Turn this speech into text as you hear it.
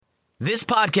This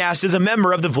podcast is a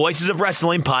member of the Voices of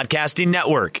Wrestling Podcasting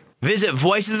Network. Visit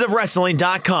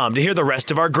voicesofwrestling.com to hear the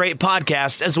rest of our great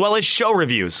podcasts, as well as show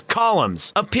reviews,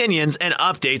 columns, opinions, and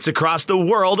updates across the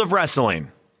world of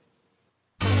wrestling.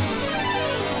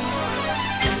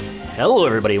 Hello,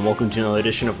 everybody, and welcome to another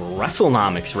edition of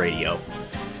WrestleNomics Radio.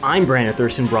 I'm Brandon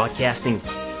Thurston, broadcasting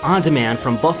on demand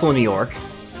from Buffalo, New York.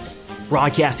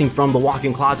 Broadcasting from the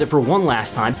walk-in closet for one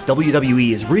last time,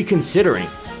 WWE is reconsidering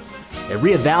and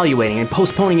reevaluating and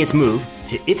postponing its move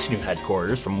to its new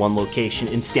headquarters from one location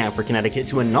in Stamford, Connecticut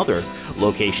to another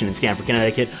location in Stamford,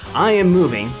 Connecticut. I am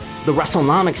moving the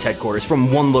WrestleNomics headquarters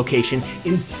from one location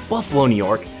in Buffalo, New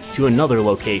York to another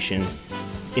location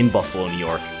in Buffalo, New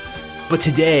York. But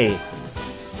today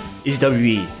is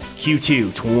WWE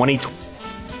Q2 2020,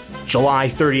 July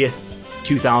 30th,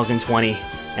 2020,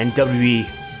 and WWE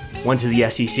went to the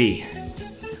SEC,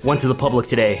 went to the public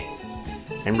today,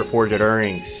 and reported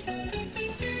earnings.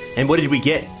 And what did we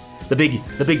get? The big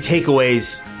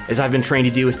takeaways, as I've been trained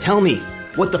to do, is tell me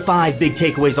what the 5 big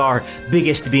takeaways are,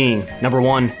 biggest being, number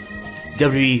 1,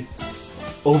 WWE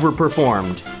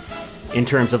overperformed in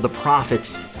terms of the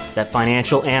profits that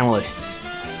financial analysts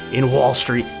in Wall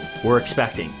Street were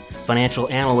expecting.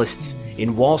 Financial analysts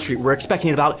in Wall Street were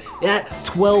expecting about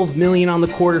 $12 million on the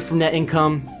quarter from net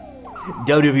income.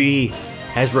 WWE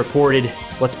has reported,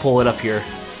 let's pull it up here,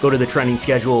 go to the trending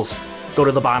schedules, go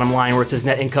to the bottom line where it says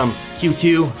net income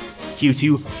Q2,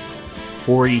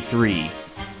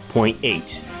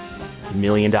 $43.8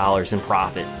 million in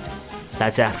profit.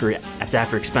 That's after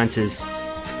expenses,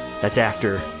 that's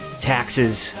after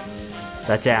taxes,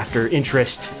 that's after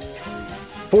interest.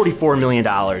 $44 million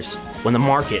when the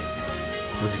market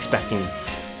was expecting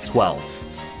 12.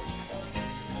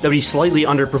 WWE slightly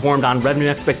underperformed on revenue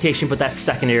expectation, but that's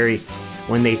secondary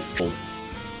when they told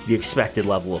the expected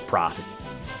level of profit.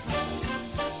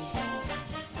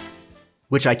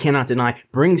 Which I cannot deny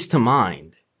brings to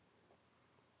mind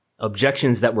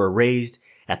objections that were raised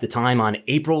at the time on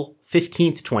April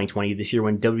 15th, 2020, this year,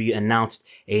 when WWE announced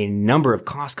a number of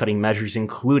cost-cutting measures,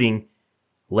 including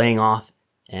laying off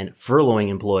and furloughing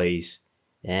employees,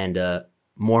 and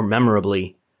more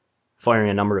memorably, firing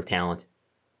a number of talent.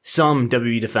 Some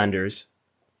WWE defenders,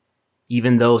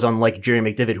 even those unlike Jerry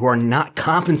McDevitt, who are not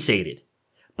compensated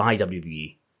by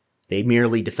WWE, they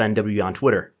merely defend WWE on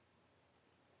Twitter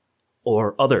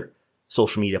or other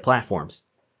social media platforms.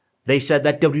 They said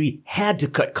that WWE had to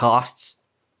cut costs.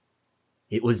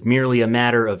 It was merely a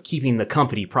matter of keeping the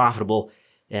company profitable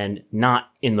and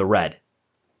not in the red.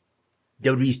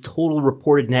 WWE's total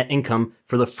reported net income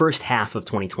for the first half of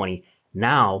 2020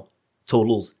 now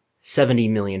totals $70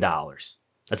 million.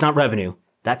 That's not revenue.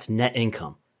 That's net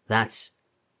income. That's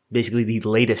basically the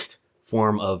latest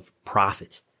form of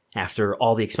profit after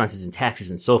all the expenses and taxes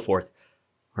and so forth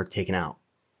are taken out.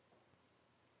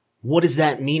 What does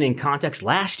that mean in context?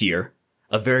 Last year,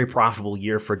 a very profitable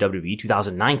year for WWE,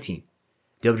 2019,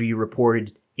 WWE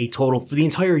reported a total for the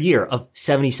entire year of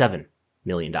 $77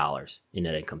 million in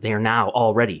net income. They are now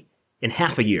already, in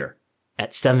half a year,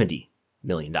 at $70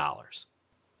 million.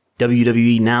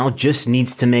 WWE now just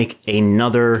needs to make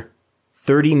another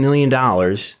 $30 million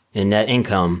in net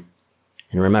income.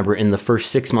 And remember, in the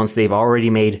first 6 months, they've already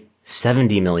made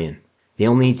 $70 million. They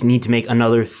only need to make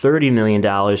another $30 million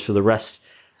for the rest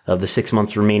of the 6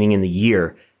 months remaining in the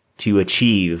year to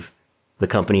achieve the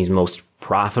company's most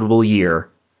profitable year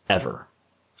ever.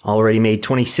 Already made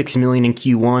 $26 million in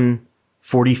Q1,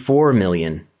 $44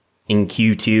 million in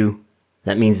Q2.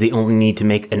 That means they only need to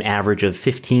make an average of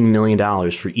 $15 million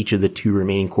for each of the 2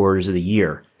 remaining quarters of the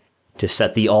year to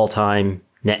set the all-time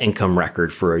net income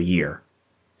record for a year.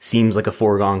 Seems like a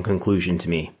foregone conclusion to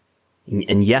me.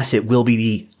 And yes, it will be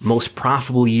the most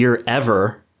profitable year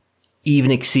ever,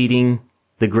 even exceeding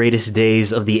the greatest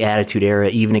days of the Attitude Era,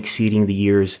 even exceeding the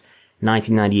years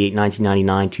 1998,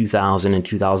 1999, 2000, and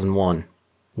 2001,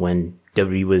 when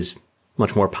WWE was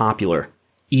much more popular.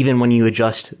 Even when you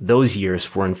adjust those years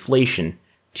for inflation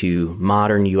to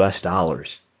modern US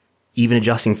dollars. Even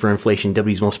adjusting for inflation,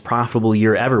 WWE's most profitable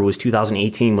year ever was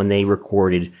 2018, when they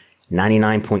recorded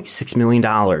 $99.6 million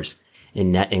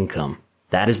in net income.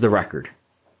 That is the record.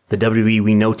 The WWE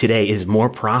we know today is more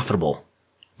profitable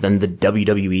than the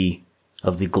WWE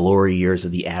of the glory years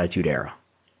of the Attitude Era.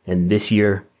 And this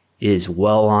year is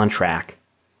well on track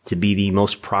to be the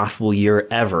most profitable year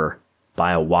ever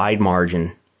by a wide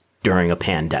margin during a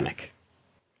pandemic.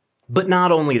 But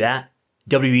not only that,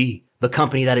 WWE, the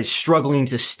company that is struggling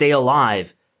to stay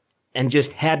alive and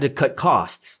just had to cut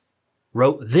costs,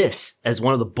 wrote this as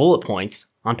one of the bullet points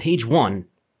on page 1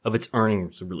 of its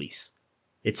earnings release.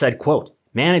 It said, quote,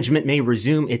 "Management may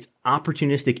resume its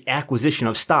opportunistic acquisition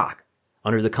of stock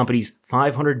under the company's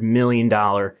 $500 million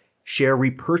share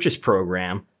repurchase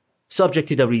program, subject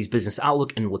to WWE's business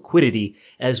outlook and liquidity,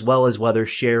 as well as whether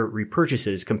share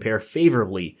repurchases compare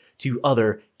favorably to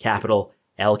other capital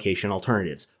allocation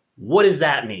alternatives. What does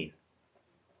that mean?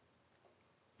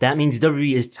 That means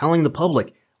WWE is telling the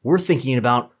public we're thinking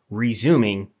about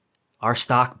resuming our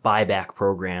stock buyback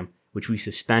program, which we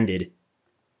suspended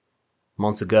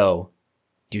months ago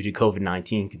due to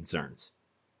COVID-19 concerns.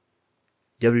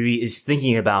 WWE is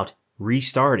thinking about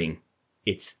restarting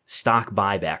its stock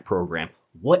buyback program.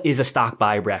 What is a stock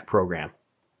buyback program?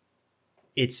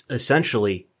 It's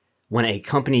essentially when a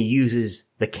company uses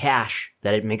the cash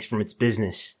that it makes from its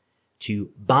business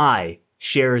to buy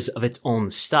shares of its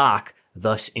own stock,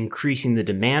 thus increasing the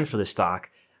demand for the stock,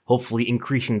 hopefully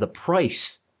increasing the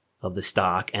price of the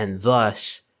stock, and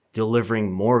thus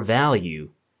delivering more value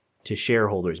to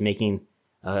shareholders, making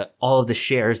all of the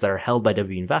shares that are held by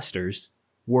W investors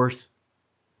worth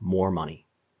more money,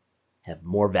 have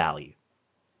more value.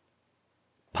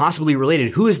 Possibly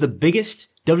related, who is the biggest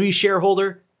W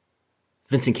shareholder?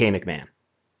 Vincent K. McMahon.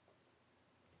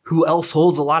 Who else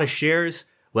holds a lot of shares?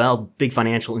 Well, big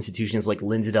financial institutions like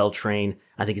Lindsdale Train,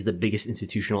 I think, is the biggest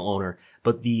institutional owner.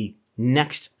 But the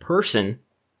next person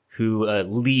who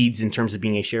leads in terms of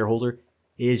being a shareholder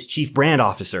is Chief Brand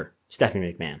Officer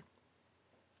Stephanie McMahon.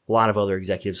 A lot of other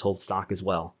executives hold stock as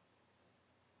well.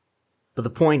 But the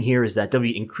point here is that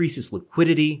W increases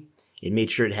liquidity. It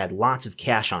made sure it had lots of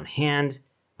cash on hand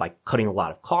by cutting a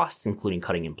lot of costs, including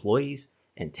cutting employees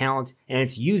and talent. And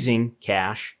it's using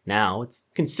cash now. It's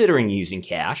considering using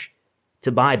cash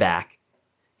to buy back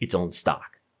its own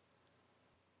stock.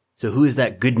 So who is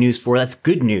that good news for? That's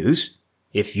good news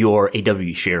if you're a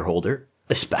W shareholder,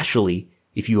 especially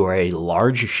if you are a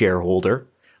large shareholder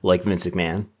like Vince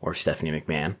McMahon or Stephanie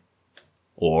McMahon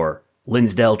or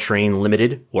Lindsdale Train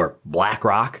Limited or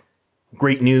BlackRock.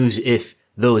 Great news if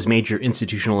those major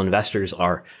institutional investors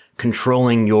are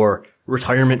controlling your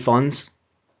retirement funds.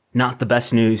 Not the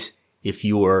best news if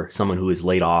you are someone who is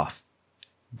laid off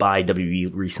by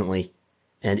WWE recently.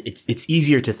 And it's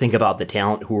easier to think about the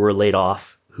talent who were laid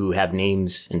off, who have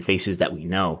names and faces that we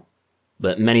know,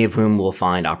 but many of whom will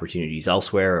find opportunities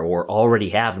elsewhere or already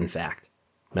have, in fact.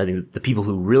 I think the people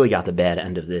who really got the bad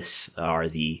end of this are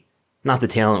not the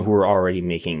talent who are already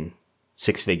making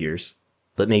six figures,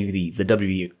 but maybe the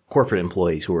WWE corporate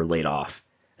employees who were laid off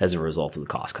as a result of the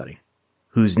cost cutting,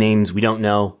 whose names we don't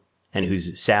know and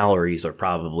whose salaries are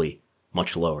probably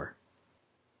much lower.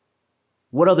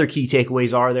 What other key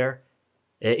takeaways are there?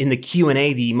 In the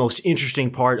Q&A, the most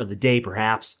interesting part of the day,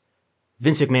 perhaps,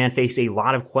 Vince McMahon faced a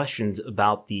lot of questions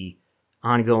about the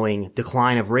ongoing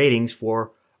decline of ratings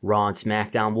for Raw and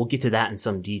SmackDown. We'll get to that in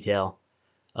some detail.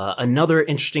 Another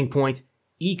interesting point,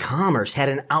 e-commerce had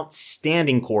an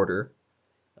outstanding quarter.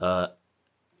 In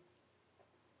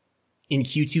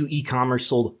Q2, e-commerce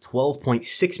sold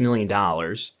 $12.6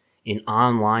 million in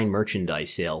online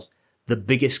merchandise sales, the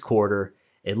biggest quarter,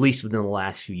 at least within the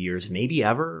last few years, maybe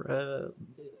ever.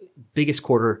 Biggest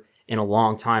quarter in a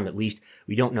long time, at least.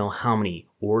 We don't know how many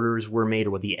orders were made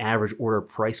or what the average order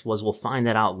price was. We'll find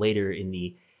that out later in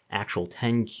the actual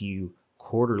 10Q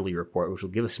quarterly report, which will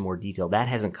give us some more detail. That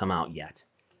hasn't come out yet.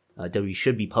 W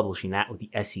should be publishing that with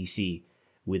the SEC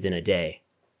within a day.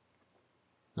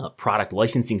 Product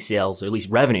licensing sales, or at least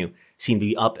revenue, seem to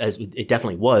be up, as it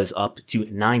definitely was, up to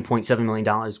 $9.7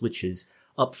 million, which is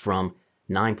up from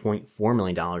 $9.4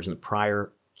 million in the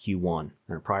prior Q1,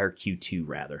 or prior Q2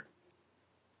 rather.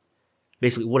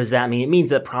 Basically, what does that mean? It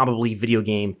means that probably video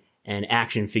game and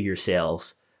action figure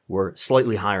sales were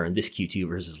slightly higher in this Q2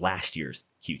 versus last year's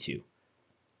Q2.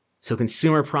 So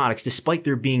consumer products, despite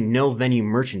there being no venue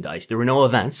merchandise, there were no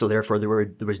events, so therefore there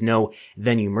was no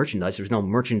venue merchandise, there was no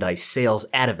merchandise sales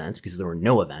at events because there were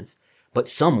no events, but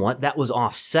somewhat that was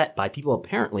offset by people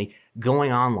apparently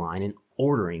going online and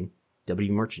ordering WWE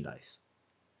merchandise.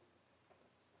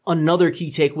 Another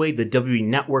key takeaway, the WWE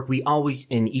Network. We always,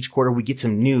 in each quarter, we get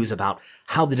some news about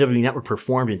how the WWE Network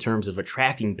performed in terms of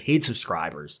attracting paid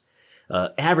subscribers.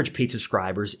 Average paid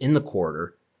subscribers in the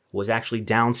quarter was actually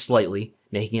down slightly,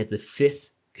 making it the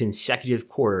fifth consecutive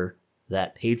quarter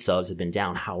that paid subs have been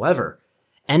down. However,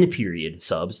 end period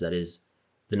subs, that is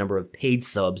the number of paid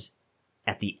subs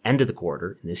at the end of the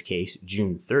quarter, in this case,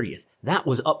 June 30th, that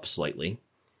was up slightly.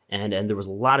 And there was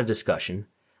a lot of discussion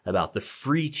about the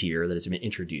free tier that has been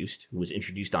introduced. It was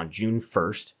introduced on June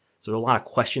 1st. So there were a lot of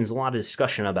questions, a lot of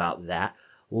discussion about that.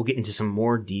 We'll get into some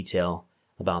more detail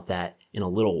about that in a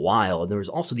little while. And there was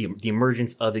also the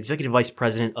emergence of Executive Vice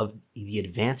President of the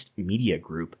Advanced Media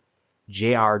Group,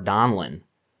 J.R. Donlin,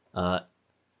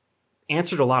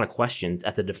 answered a lot of questions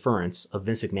at the deference of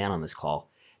Vince McMahon on this call.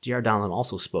 J.R. Donlin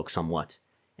also spoke somewhat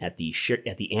at the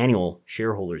annual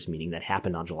shareholders meeting that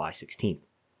happened on July 16th.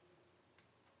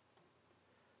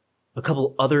 A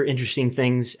couple other interesting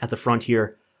things at the front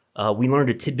here. We learned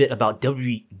a tidbit about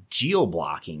WWE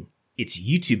geo-blocking its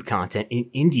YouTube content in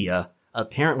India,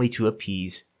 apparently to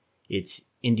appease its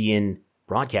Indian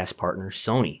broadcast partner,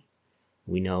 Sony.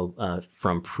 We know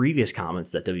from previous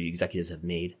comments that WWE executives have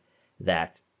made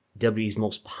that WWE's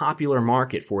most popular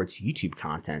market for its YouTube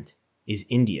content is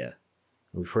India.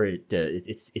 We've heard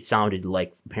it sounded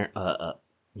like,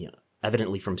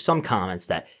 evidently from some comments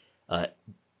that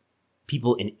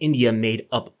people in India made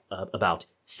up about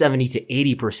 70 to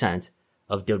 80%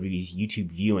 of WWE's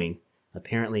YouTube viewing.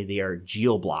 Apparently, they are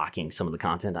geo-blocking some of the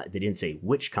content. They didn't say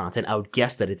which content. I would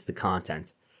guess that it's the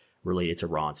content related to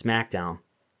Raw and SmackDown,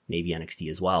 maybe NXT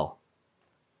as well.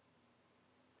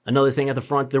 Another thing at the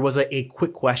front, there was a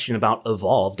quick question about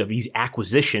Evolve, WWE's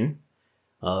acquisition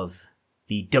of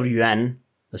the WN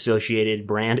associated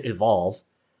brand Evolve.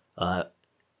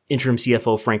 Interim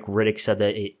CFO Frank Riddick said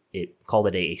that it called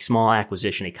it a small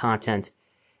acquisition, a content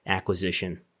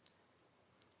acquisition,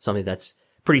 something that's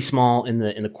pretty small in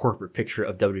the corporate picture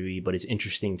of WWE, but is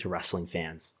interesting to wrestling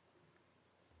fans.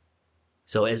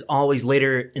 So as always,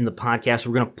 later in the podcast,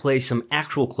 we're going to play some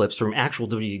actual clips from actual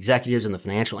WWE executives and the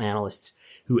financial analysts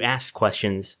who asked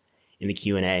questions in the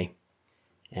Q&A.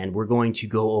 And we're going to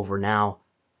go over now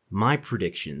my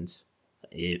predictions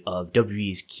of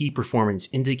WWE's key performance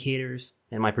indicators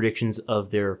and my predictions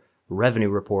of their revenue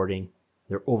reporting,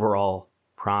 their overall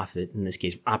profit, in this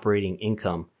case, operating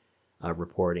income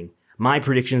reporting. My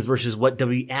predictions versus what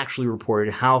WWE actually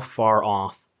reported. How far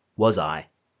off was I?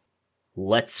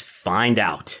 Let's find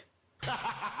out.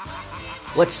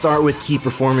 Let's start with key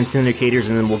performance indicators,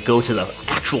 and then we'll go to the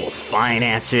actual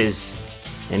finances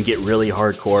and get really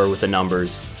hardcore with the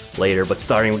numbers later. But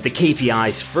starting with the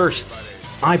KPIs first,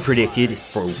 I predicted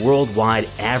for worldwide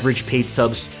average paid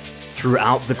subs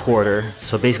throughout the quarter.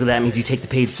 So basically that means you take the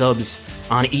paid subs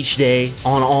on each day,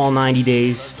 on all 90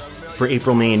 days for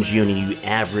April, May, and June, and you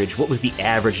average, what was the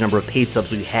average number of paid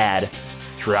subs we had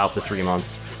throughout the 3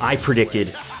 months? I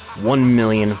predicted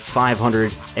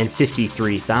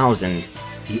 1,553,000.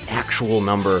 The actual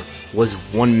number was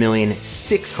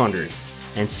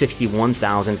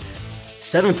 1,661,000,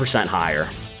 7% higher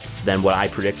than what I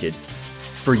predicted.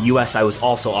 For US, I was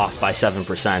also off by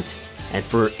 7%. And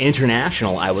for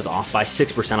international, I was off by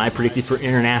 6%. I predicted for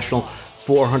international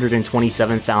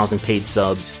 427,000 paid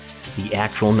subs. The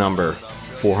actual number,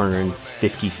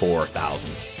 454,000.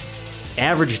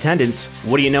 Average attendance,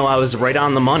 what do you know? I was right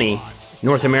on the money.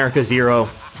 North America, 0.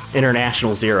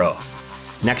 International, 0.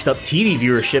 Next up, TV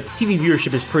viewership. TV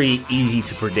viewership is pretty easy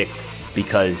to predict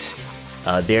because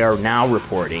they are now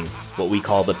reporting what we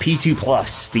call the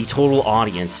P2+, the total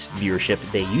audience viewership.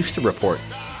 They used to report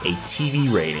a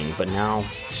TV rating, but now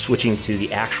switching to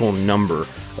the actual number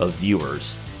of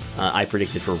viewers. I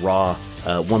predicted for Raw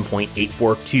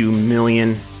 1.842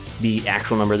 million. The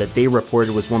actual number that they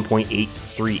reported was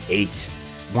 1.838.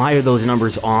 Why are those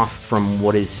numbers off from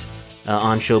what is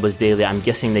on Showbuzz Daily? I'm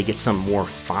guessing they get some more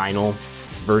final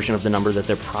version of the number that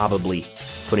they're probably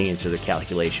putting into their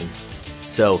calculation.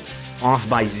 So off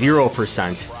by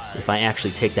 0%. If I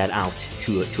actually take that out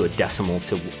to a decimal,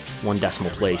 to one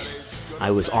decimal place,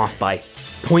 I was off by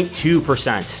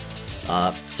 0.2%.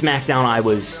 SmackDown, I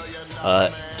was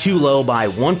too low by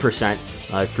 1%,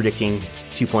 predicting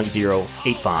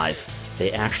 2.085.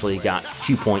 They actually got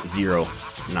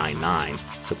 2.099,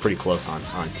 so pretty close on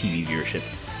TV viewership,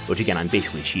 which again, I'm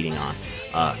basically cheating on.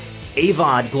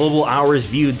 AVOD, global hours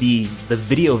viewed, the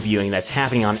video viewing that's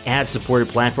happening on ad-supported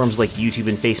platforms like YouTube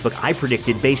and Facebook. I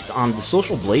predicted, based on the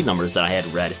Social Blade numbers that I had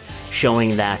read,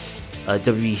 showing that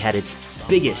WWE had its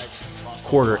biggest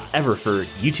quarter ever for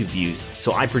YouTube views.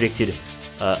 So I predicted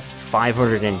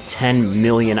 510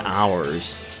 million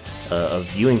hours of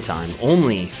viewing time,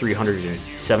 only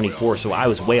 374. So I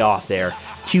was way off there,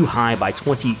 too high by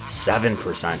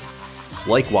 27%.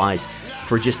 Likewise,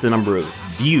 for just the number of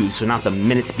views, so not the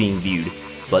minutes being viewed,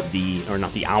 but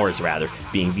not the hours rather,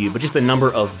 being viewed, but just the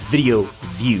number of video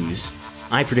views,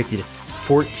 I predicted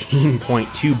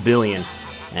 14.2 billion,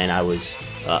 and I was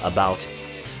about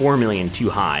 4 million too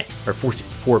high, or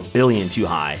 4 billion too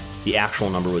high. The actual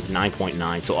number was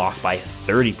 9.9, so off by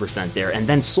 30% there. And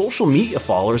then social media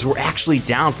followers were actually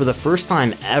down for the first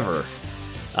time ever.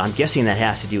 I'm guessing that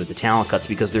has to do with the talent cuts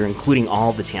because they're including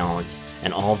all the talent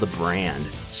and all the brand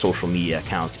social media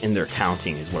accounts in their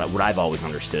counting is what I've always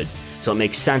understood. So it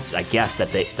makes sense, I guess,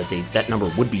 that that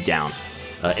number would be down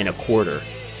in a quarter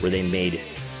where they made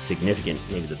significant,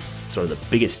 maybe the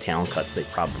biggest talent cuts they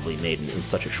probably made in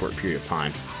such a short period of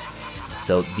time.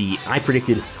 So I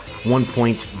predicted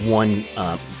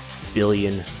 1.1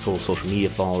 billion total social media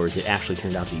followers. It actually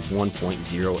turned out to be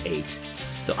 1.08.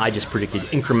 So I just predicted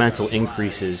incremental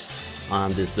increases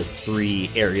on the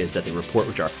three areas that they report,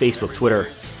 which are Facebook, Twitter,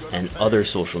 and other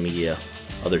social media.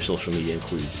 Other social media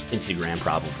includes Instagram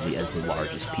probably as the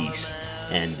largest piece,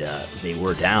 and they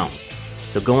were down.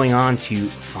 So going on to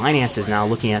finances now,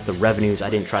 looking at the revenues. I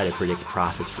didn't try to predict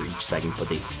profits for each segment, but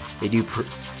they do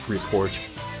report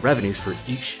revenues for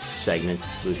each segment.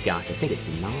 So we've got, I think it's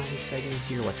 9 segments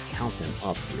here. Let's count them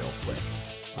up real quick.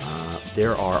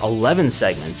 There are 11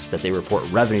 segments that they report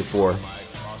revenue for.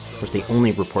 Of course, they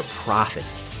only report profit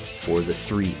for the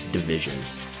 3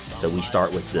 divisions. So we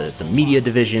start with the media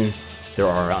division. There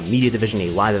are a media division, a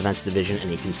live events division,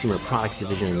 and a consumer products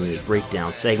division, and we break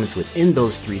down segments within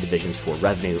those 3 divisions for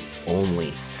revenue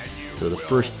only. So the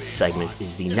first segment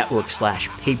is the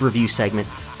network/pay-per-view segment.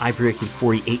 I predicted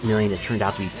 48 million. It turned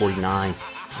out to be 49.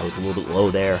 I was a little bit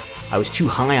low there. I was too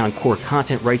high on core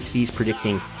content rights fees,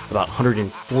 predicting about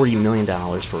 $140 million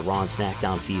for Raw and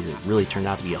SmackDown fees. It really turned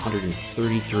out to be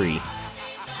 133.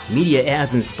 Media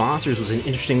ads and sponsors was an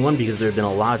interesting one because there had been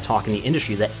a lot of talk in the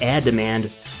industry that ad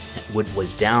demand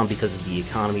was down because of the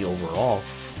economy overall,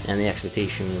 and the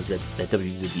expectation was that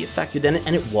WWE would be affected,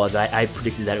 and it was. I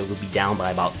predicted that it would be down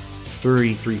by about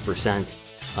 33%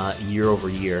 year over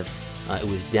year. It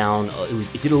was down.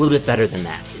 It did a little bit better than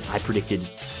that. I predicted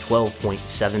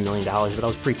 $12.7 million, but I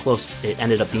was pretty close. It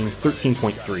ended up being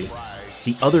 13.3.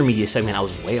 The other media segment I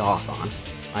was way off on.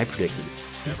 I predicted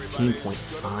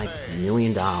 $15.5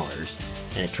 million,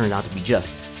 and it turned out to be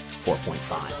just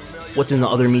 4.5. What's in the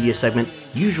other media segment?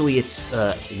 Usually it's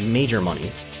major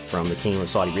money from the Kingdom of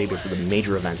Saudi Arabia for the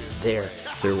major events there.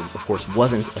 There, of course,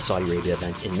 wasn't a Saudi Arabia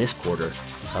event in this quarter.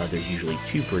 There's usually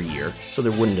 2 per year, so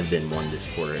there wouldn't have been one this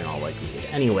quarter in all likelihood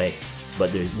anyway.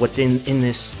 But what's in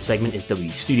this segment is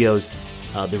WWE Studios,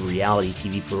 the reality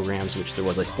TV programs, which there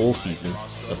was a full season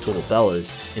of Total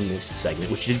Bellas in this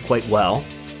segment, which did quite well,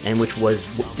 and which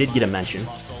did get a mention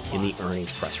in the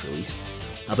earnings press release.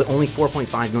 But only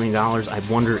 $4.5 million. I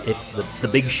wonder if the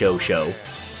Big Show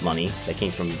money that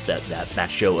came from that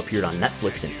show appeared on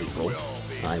Netflix in April.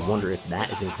 I wonder if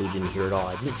that is included in here at all.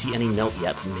 I didn't see any note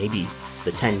yet, but maybe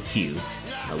the 10Q,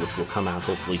 which will come out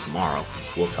hopefully tomorrow,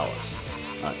 will tell us.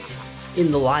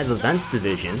 In the live events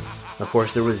division, of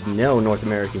course, there was no North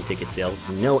American ticket sales,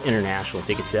 no international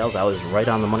ticket sales. I was right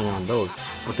on the money on those.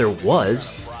 But there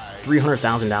was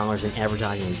 $300,000 in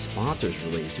advertising and sponsors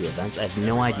related to events. I have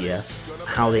no idea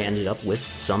how they ended up with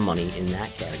some money in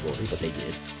that category, but they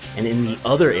did. And in the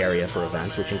other area for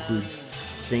events, which includes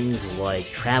things like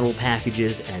travel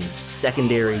packages and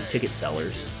secondary ticket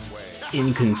sellers,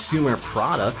 in consumer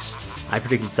products, I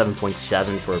predicted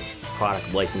 7.7 for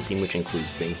product licensing, which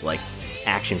includes things like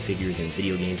action figures and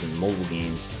video games and mobile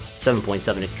games.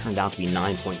 7.7, it turned out to be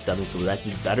 9.7, so that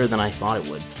did better than I thought it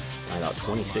would, by about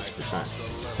 26%.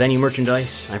 Venue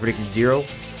merchandise, I predicted 0.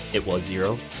 It was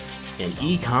 0. In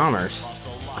e-commerce,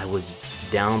 I was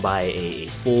down by a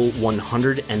full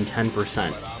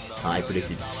 110%. I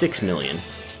predicted $6 million,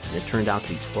 and it turned out to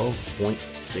be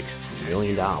 $12.6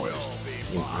 million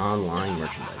in online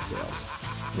merchandise sales.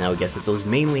 Now, I guess that those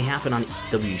mainly happen on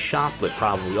WWE Shop, but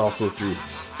probably also through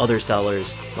other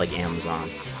sellers like Amazon.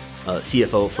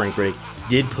 CFO Frank Riddick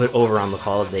did put over on the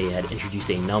call that they had introduced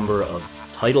a number of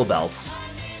title belts,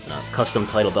 custom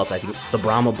title belts. I think the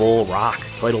Brahma Bull Rock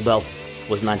title belt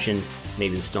was mentioned,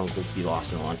 maybe the Stone Cold Steve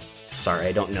Austin one. Sorry,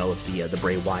 I don't know if the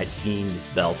Bray Wyatt Fiend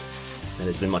belt that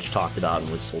has been much talked about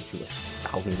and was sold for like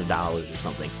thousands of dollars or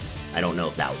something, I don't know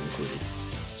if that was included.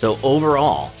 So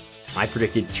overall, I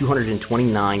predicted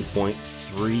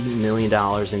 $229.3 million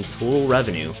in total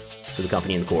revenue for the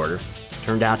company in the quarter.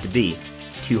 Turned out to be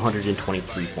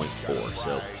 223.4.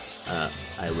 So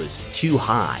I was too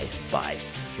high by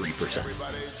 3%.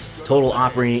 Total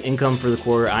operating income for the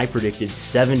quarter, I predicted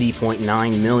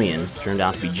 $70.9 million. Turned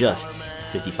out to be just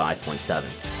 55.7.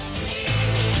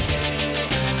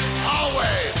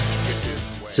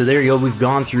 So there you go. We've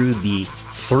gone through the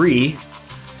 3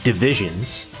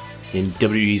 divisions in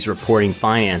WWE's reporting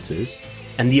finances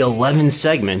and the 11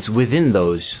 segments within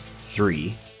those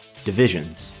 3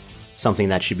 divisions. Something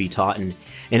that should be taught in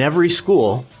every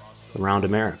school around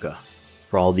America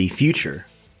for all the future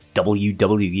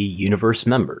WWE Universe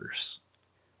members.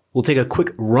 We'll take a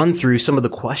quick run through some of the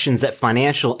questions that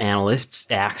financial analysts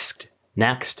asked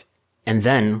next, and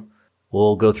then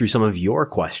we'll go through some of your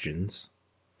questions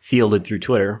fielded through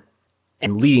Twitter.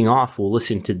 And leading off, we'll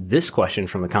listen to this question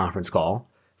from the conference call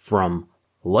from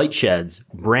Lightshed's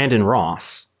Brandon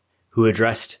Ross, who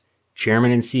addressed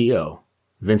Chairman and CEO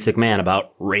Vince McMahon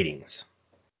about ratings.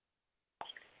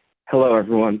 Hello,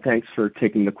 everyone. Thanks for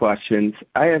taking the questions.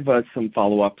 I have some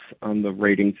follow-ups on the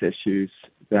ratings issues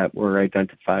that were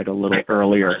identified a little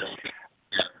earlier.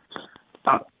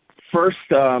 First,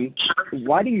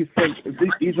 why do you think,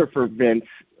 these are for Vince,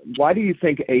 why do you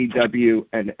think AEW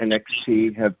and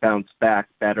NXT have bounced back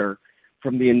better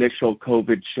from the initial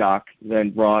COVID shock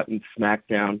than Raw and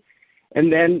SmackDown?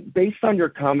 And then, based on your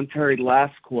commentary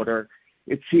last quarter,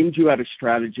 it seemed you had a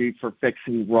strategy for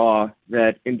fixing Raw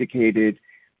that indicated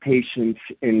patience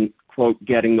in, quote,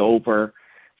 getting over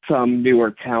some newer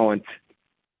talent.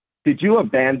 Did you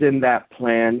abandon that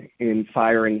plan in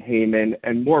firing Heyman?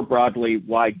 And more broadly,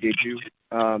 why did you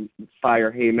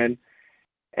fire Heyman?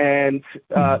 And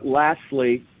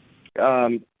lastly,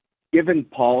 given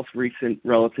Paul's recent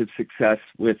relative success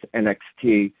with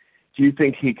NXT, do you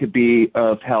think he could be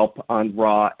of help on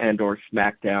Raw and or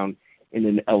SmackDown in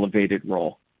an elevated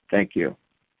role? Thank you.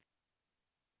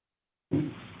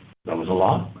 That was a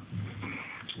lot.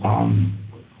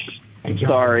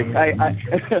 Sorry,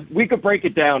 we could break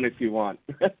it down if you want.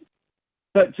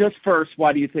 But just first,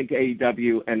 why do you think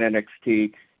AEW and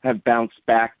NXT have bounced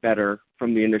back better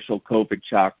from the initial COVID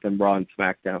shock than Raw and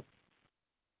SmackDown?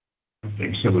 I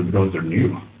think simply because they're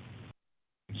new.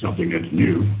 It's something that's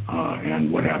new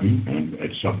and what have you, and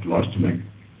it's up to us to make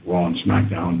Raw and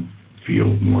SmackDown feel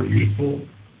more useful.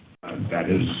 That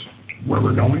is where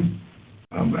we're going.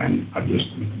 And I just,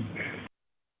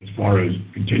 as far as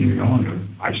continuing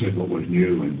on, I said what was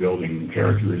new and building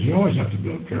characters. You always have to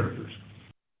build characters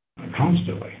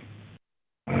constantly.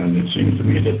 And it seems to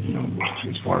me that, you know,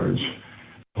 as far as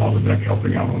Paul Levesque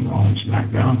helping out on Raw and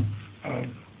SmackDown,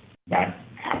 that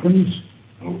happens.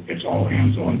 It's all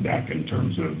hands on deck in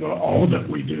terms of all that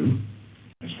we do.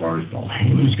 As far as Paul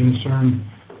Heyman is concerned,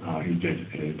 he did,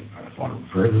 I thought, a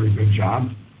very, very good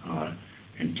job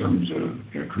in terms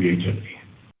of creativity.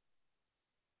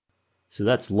 So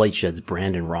that's Lightshed's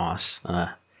Brandon Ross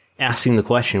asking the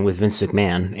question with Vince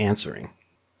McMahon answering.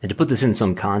 And to put this in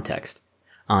some context,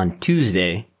 on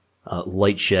Tuesday,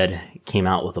 Lightshed came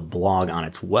out with a blog on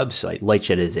its website.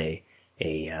 Lightshed is a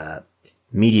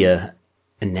media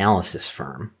analysis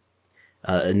firm,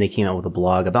 and they came out with a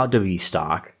blog about WWE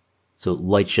stock. So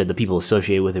Lightshed, the people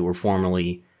associated with it, were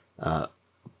formerly a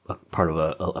part of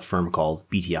a firm called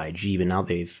BTIG, but now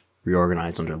they've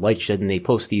reorganized under Lightshed, and they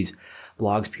post these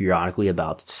blogs periodically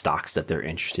about stocks that they're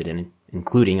interested in,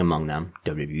 including among them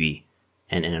WWE.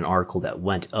 And in an article that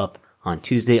went up on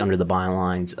Tuesday under the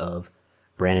bylines of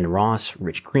Brandon Ross,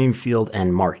 Rich Greenfield,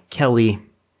 and Mark Kelly,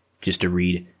 just to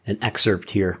read an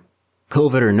excerpt here.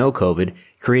 COVID or no COVID,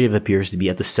 creative appears to be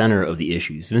at the center of the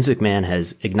issues. Vince McMahon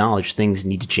has acknowledged things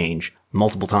need to change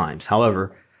multiple times.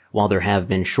 However, while there have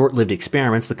been short-lived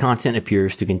experiments, the content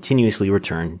appears to continuously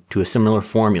return to a similar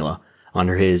formula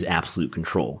under his absolute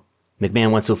control.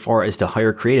 McMahon went so far as to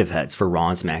hire creative heads for Raw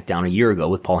and SmackDown a year ago,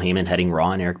 with Paul Heyman heading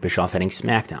Raw and Eric Bischoff heading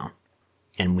SmackDown.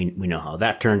 And we know how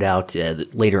that turned out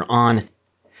later on.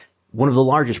 One of the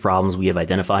largest problems we have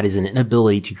identified is an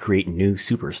inability to create new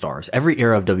superstars. Every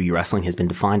era of WWE wrestling has been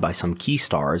defined by some key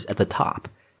stars at the top.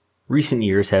 Recent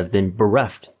years have been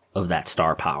bereft of that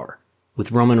star power,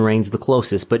 with Roman Reigns the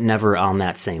closest, but never on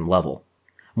that same level.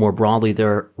 More broadly,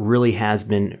 there really has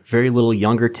been very little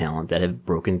younger talent that have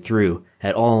broken through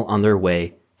at all on their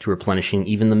way to replenishing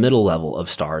even the middle level of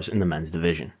stars in the men's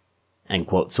division. End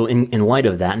quote. So in light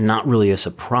of that, not really a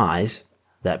surprise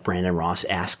that Brandon Ross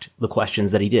asked the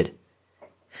questions that he did.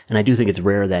 And I do think it's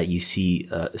rare that you see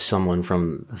someone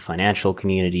from the financial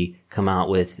community come out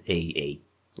with a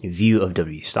view of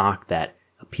WWE stock that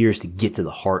appears to get to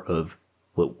the heart of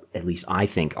what at least I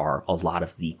think are a lot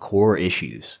of the core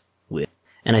issues with.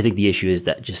 And I think the issue is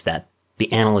that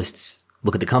the analysts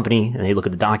look at the company and they look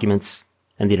at the documents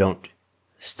and they don't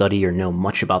study or know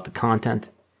much about the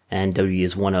content. And WWE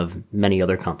is one of many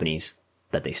other companies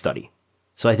that they study.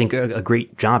 So I think a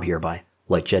great job here by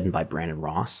Lightshed and by Brandon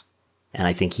Ross. And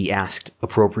I think he asked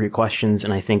appropriate questions,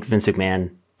 and I think Vince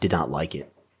McMahon did not like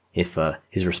it. If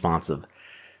his response of,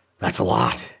 "That's a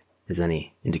lot," is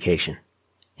any indication.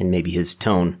 And maybe his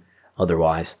tone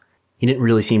otherwise. He didn't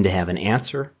really seem to have an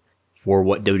answer for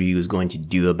what WWE was going to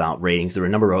do about ratings. There were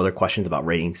a number of other questions about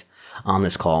ratings on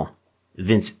this call.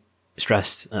 Vince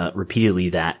stressed repeatedly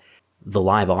that the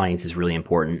live audience is really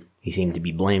important. He seemed to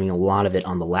be blaming a lot of it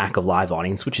on the lack of live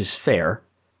audience, which is fair.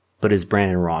 But as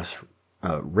Brandon Ross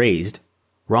raised,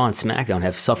 Raw and SmackDown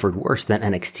have suffered worse than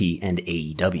NXT and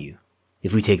AEW.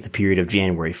 If we take the period of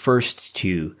January 1st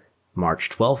to March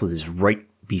 12th, this is right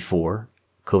before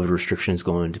COVID restrictions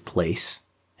go into place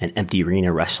and empty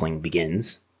arena wrestling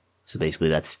begins. So basically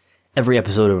that's every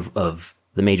episode of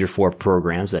the major four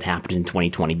programs that happened in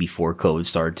 2020 before COVID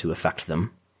started to affect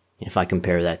them. If I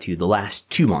compare that to the last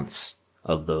 2 months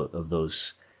of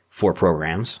those 4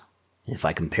 programs, if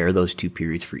I compare those 2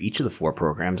 periods for each of the 4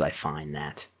 programs, I find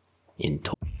that in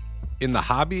the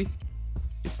hobby,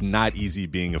 it's not easy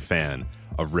being a fan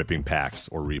of ripping packs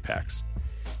or repacks.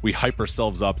 We hype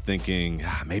ourselves up thinking,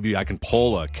 maybe I can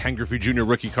pull a Ken Griffey Jr.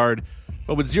 rookie card,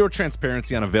 but with zero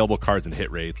transparency on available cards and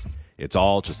hit rates, it's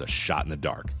all just a shot in the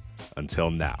dark.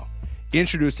 Until now.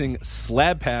 Introducing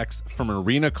slab packs from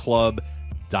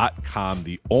arenaclub.com,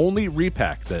 the only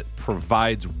repack that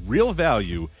provides real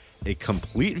value, a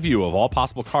complete view of all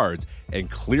possible cards, and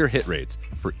clear hit rates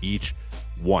for each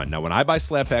one. Now, when I buy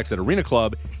slab packs at Arena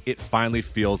Club, it finally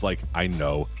feels like I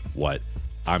know what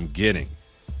I'm getting.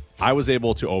 I was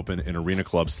able to open an Arena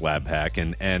Club slab pack,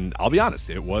 and I'll be honest,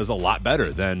 it was a lot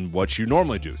better than what you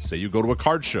normally do. Say you go to a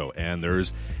card show, and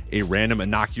there's a random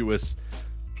innocuous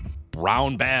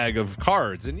brown bag of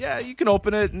cards, and yeah, you can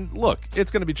open it, and look,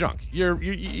 it's going to be junk.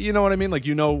 You know what I mean? Like,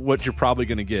 you know what you're probably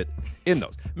going to get in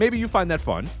those. Maybe you find that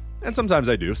fun, and sometimes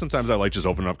I do. Sometimes I like just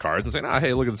opening up cards and saying,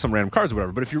 hey, look at some random cards or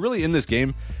whatever. But if you're really in this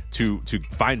game to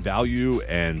find value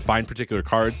and find particular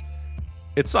cards,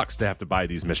 it sucks to have to buy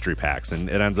these mystery packs, and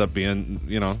it ends up being,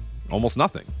 almost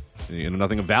nothing,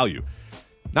 nothing of value.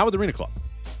 Not with Arena Club.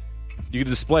 You can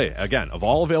display, again, of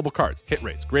all available cards, hit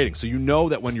rates, grading, so you know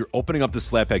that when you're opening up the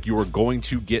slab pack, you are going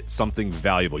to get something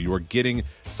valuable. You are getting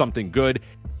something good.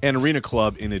 And Arena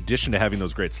Club, in addition to having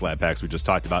those great slab packs we just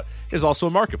talked about, is also a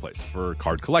marketplace for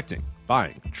card collecting,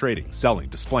 buying, trading, selling,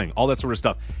 displaying, all that sort of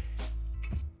stuff.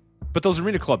 But those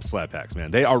Arena Club slab packs,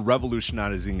 man, they are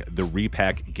revolutionizing the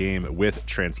repack game with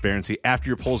transparency. After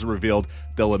your pulls are revealed,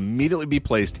 they'll immediately be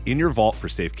placed in your vault for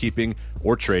safekeeping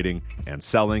or trading and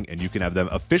selling, and you can have them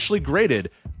officially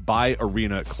graded by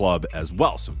Arena Club as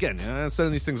well. So again,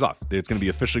 sending these things off, it's going to be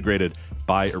officially graded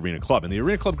by Arena Club. And the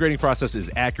Arena Club grading process is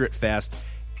accurate, fast,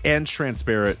 and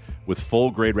transparent, with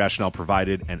full grade rationale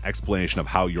provided and explanation of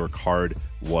how your card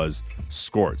was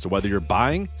scored. So whether you're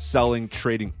buying, selling,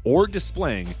 trading, or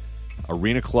displaying,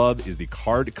 Arena Club is the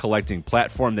card collecting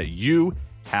platform that you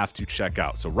have to check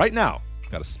out. So right now,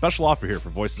 I've got a special offer here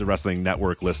for Voices of Wrestling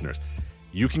Network listeners.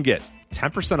 You can get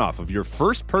 10% off of your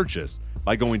first purchase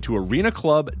by going to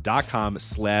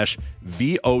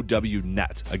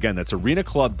arenaclub.com/VOWnet. Again, that's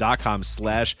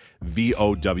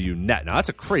arenaclub.com/VOWnet. Now, that's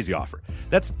a crazy offer.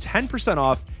 That's 10%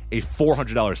 off a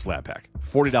 $400 slab pack.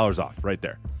 $40 off right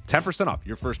there. 10% off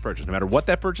your first purchase. No matter what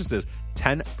that purchase is,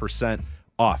 10%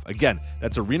 off. Again,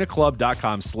 that's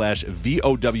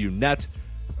arenaclub.com/VOWnet,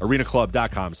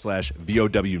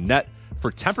 arenaclub.com/VOWnet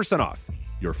for 10% off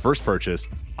your first purchase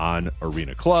on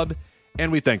Arena Club. And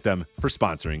we thank them for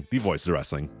sponsoring the Voices of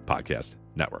Wrestling Podcast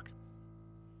Network.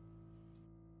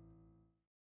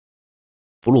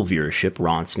 Total viewership,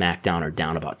 Raw and SmackDown are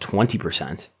down about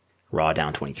 20%, Raw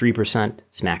down 23%,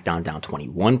 SmackDown down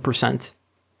 21%,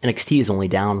 NXT is only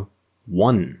down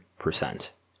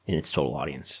 1% in its total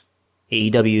audience.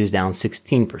 AEW is down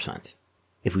 16%.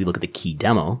 If we look at the key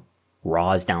demo,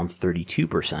 Raw is down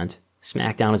 32%,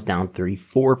 SmackDown is down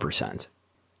 34%,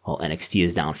 while NXT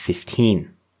is down 15%.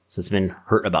 So it's been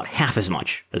hurt about half as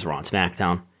much as Raw and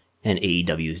SmackDown, and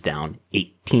AEW is down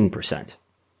 18%.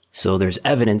 So there's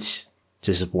evidence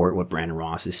to support what Brandon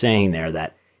Ross is saying there,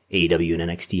 that AEW and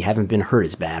NXT haven't been hurt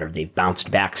as bad, or they've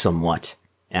bounced back somewhat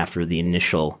after the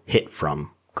initial hit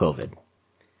from COVID.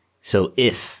 So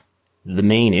if the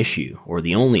main issue, or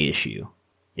the only issue,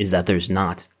 is that there's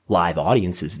not live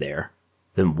audiences there,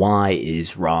 then why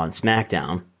is Raw and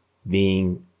SmackDown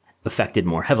being affected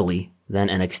more heavily than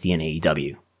NXT and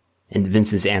AEW? And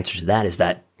Vince's answer to that is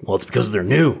that, well, it's because they're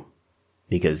new.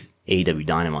 Because AEW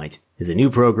Dynamite is a new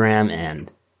program,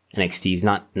 and NXT is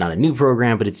not a new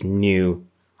program, but it's new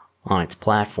on its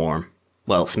platform.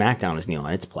 Well, SmackDown is new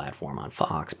on its platform on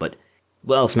Fox, but,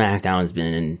 well, SmackDown has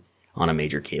been on a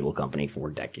major cable company for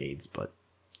decades, but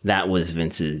that was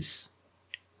Vince's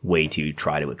way to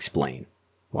try to explain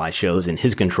why shows in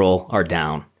his control are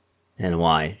down, and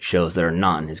why shows that are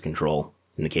not in his control,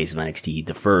 in the case of NXT, he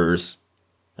defers,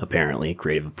 apparently,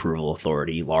 creative approval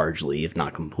authority largely, if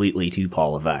not completely, to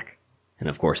Paul Levesque. And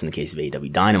of course, in the case of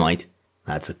AEW Dynamite,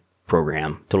 that's a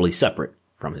program totally separate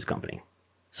from his company.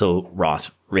 So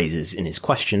Ross raises in his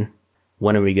question,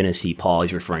 when are we going to see Paul,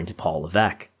 he's referring to Paul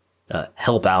Levesque,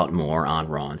 help out more on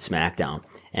Raw and SmackDown?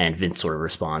 And Vince sort of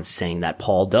responds saying that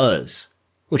Paul does,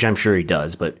 which I'm sure he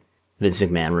does, but Vince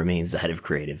McMahon remains the head of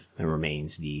creative and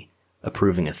remains the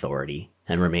approving authority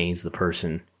and remains the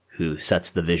person who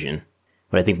sets the vision.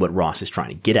 But I think what Ross is trying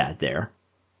to get at there,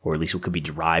 or at least what could be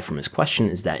derived from his question,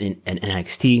 is that in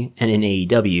NXT and in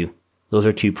AEW, those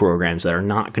are two programs that are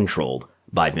not controlled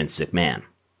by Vince McMahon.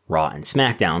 Raw and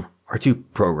SmackDown are two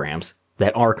programs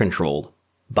that are controlled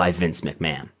by Vince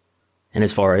McMahon. And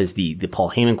as far as the Paul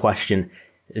Heyman question,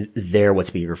 there what's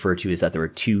being referred to is that there were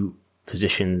two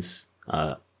positions,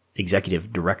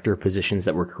 executive director positions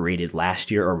that were created last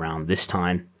year around this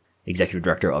time, executive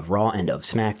director of Raw and of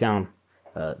SmackDown.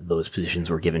 Those positions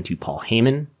were given to Paul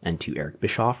Heyman and to Eric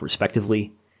Bischoff,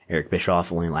 respectively. Eric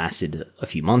Bischoff only lasted a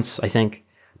few months, I think.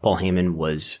 Paul Heyman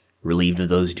was relieved of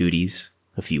those duties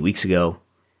a few weeks ago,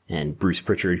 and Bruce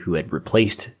Pritchard, who had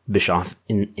replaced Bischoff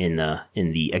in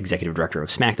the executive director of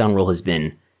SmackDown role, has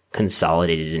been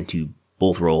consolidated into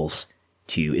both roles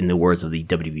to, in the words of the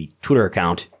WWE Twitter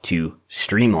account, to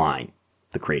streamline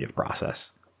the creative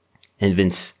process. And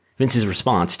Vince's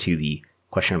response to the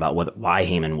question about why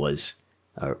Heyman was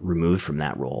removed from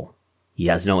that role, he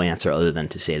has no answer other than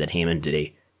to say that Heyman did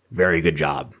a very good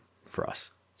job for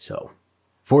us. So,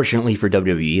 fortunately for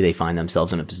WWE, they find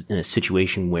themselves in a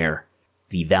situation where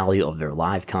the value of their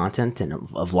live content and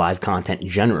of live content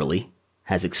generally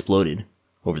has exploded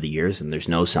over the years, and there's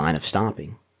no sign of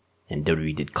stopping. And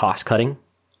WWE did cost cutting,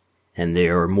 and they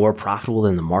are more profitable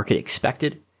than the market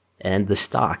expected, and the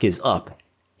stock is up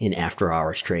in after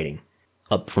hours trading,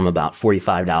 up from about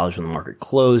 $45 when the market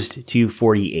closed to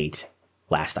 $48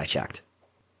 last I checked.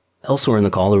 Elsewhere in the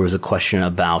call, there was a question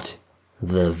about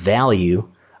the value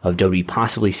of WWE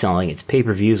possibly selling its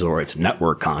pay-per-views or its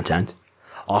network content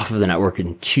off of the network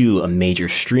into a major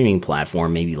streaming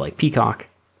platform, maybe like Peacock,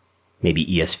 maybe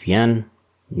ESPN,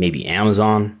 maybe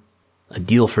Amazon. A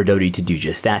deal for WWE to do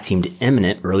just that seemed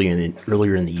imminent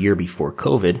earlier in the year before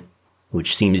COVID,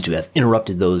 which seems to have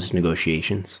interrupted those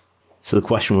negotiations. So the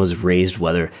question was raised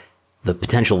whether the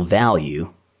potential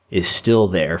value is still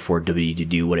there for WWE to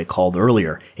do what it called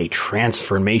earlier a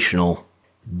transformational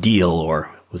deal, or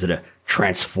was it a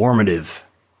transformative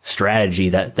strategy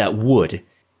that would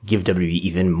give WWE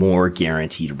even more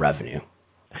guaranteed revenue?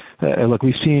 Look,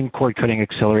 we've seen cord cutting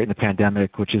accelerate in the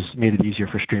pandemic, which has made it easier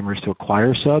for streamers to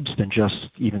acquire subs than just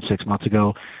even 6 months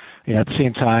ago. At the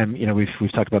same time,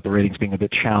 we've talked about the ratings being a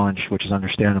bit challenged, which is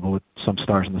understandable with some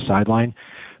stars on the sideline.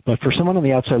 But for someone on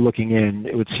the outside looking in,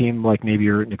 it would seem like maybe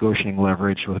your negotiating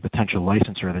leverage with a potential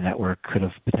licensor of the network could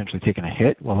have potentially taken a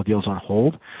hit while the deal's on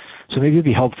hold. So maybe it'd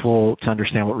be helpful to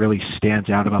understand what really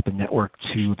stands out about the network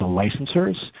to the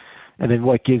licensors, and then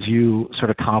what gives you sort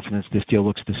of confidence this deal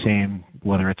looks the same,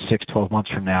 whether it's 6, 12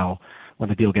 months from now when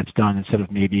the deal gets done, instead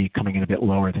of maybe coming in a bit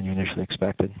lower than you initially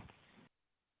expected.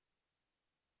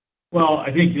 Well,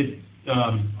 I think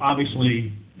that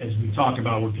obviously, as we talked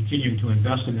about, we're continuing to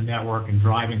invest in the network and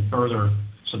driving further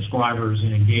subscribers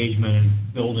and engagement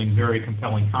and building very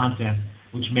compelling content,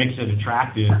 which makes it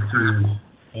attractive to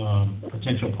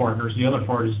potential partners. The other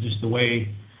part is just the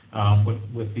way,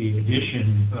 with the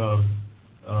addition of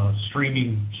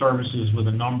streaming services with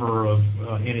a number of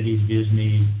entities,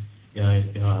 Disney,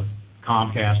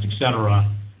 Comcast, et cetera,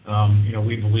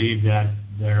 we believe that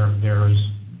there is,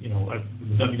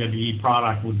 the WWE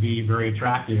product would be very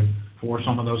attractive for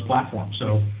some of those platforms.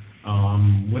 So,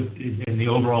 in the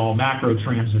overall macro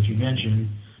trends that you mentioned,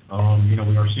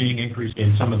 we are seeing increase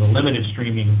in some of the limited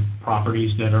streaming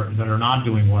properties that are not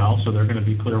doing well. So they're going to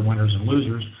be clear winners and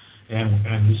losers,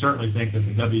 and we certainly think that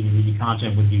the WWE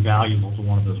content would be valuable to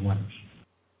one of those winners.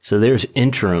 So there's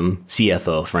interim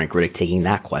CFO Frank Riddick taking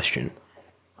that question.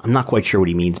 I'm not quite sure what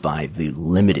he means by the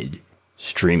limited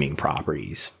streaming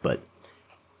properties, but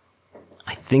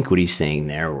I think what he's saying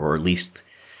there, or at least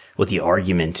what the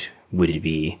argument would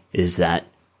be, is that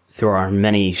there are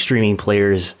many streaming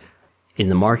players in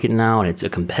the market now, and it's a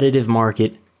competitive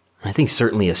market. And I think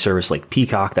certainly a service like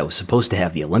Peacock, that was supposed to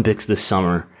have the Olympics this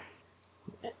summer,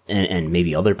 and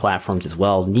maybe other platforms as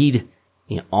well, need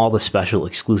all the special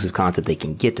exclusive content they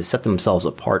can get to set themselves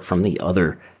apart from the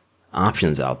other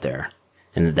options out there.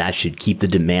 And that should keep the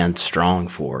demand strong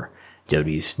for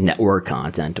WWE's network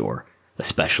content, or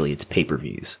especially its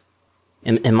pay-per-views.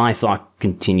 And my thought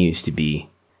continues to be,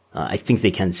 I think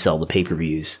they can sell the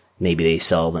pay-per-views. Maybe they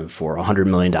sell them for $100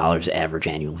 million average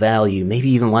annual value, maybe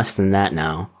even less than that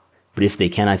now. But if they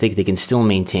can, I think they can still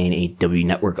maintain a WWE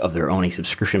network of their own, a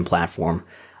subscription platform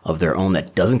of their own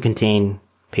that doesn't contain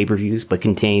pay-per-views, but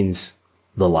contains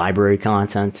the library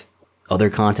content, other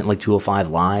content like 205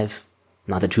 Live.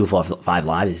 Not that 205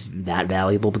 Live is that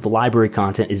valuable, but the library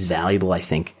content is valuable, I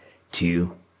think,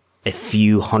 to a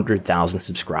few 100,000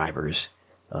 subscribers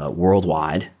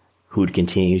worldwide who would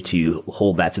continue to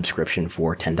hold that subscription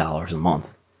for $10 a month.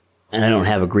 And I don't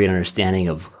have a great understanding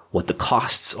of what the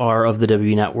costs are of the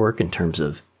WWE network in terms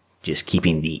of just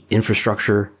keeping the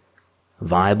infrastructure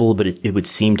viable, but it would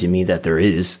seem to me that there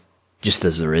is, just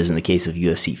as there is in the case of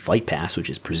UFC Fight Pass, which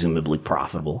is presumably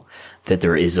profitable, that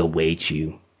there is a way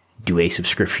to do a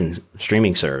subscription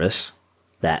streaming service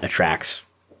that attracts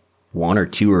 1 or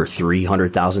 2 or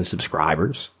 300,000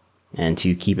 subscribers, and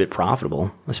to keep it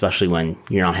profitable, especially when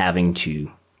you're not having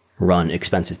to run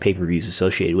expensive pay-per-views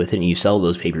associated with it, and you sell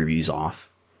those pay-per-views off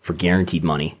for guaranteed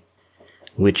money,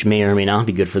 which may or may not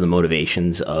be good for the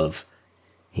motivations of,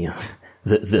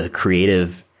 the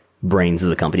creative brains of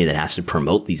the company that has to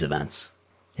promote these events.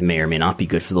 It may or may not be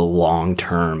good for the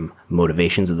long-term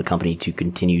motivations of the company to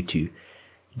continue to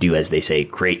do, as they say,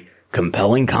 create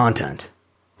compelling content.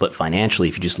 But financially,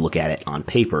 if you just look at it on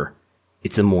paper,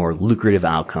 it's a more lucrative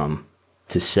outcome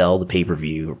to sell the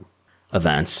pay-per-view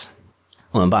events.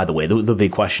 Oh, and by the way, the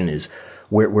big question is,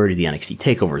 where do the NXT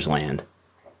takeovers land?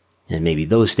 And maybe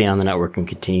those stay on the network and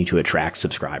continue to attract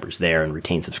subscribers there and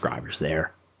retain subscribers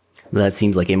there. But that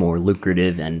seems like a more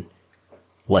lucrative and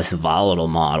less volatile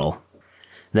model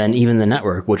than even the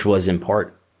network, which was in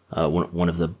part one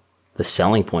of the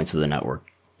selling points of the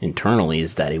network internally,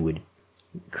 is that it would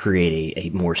create a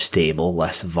more stable,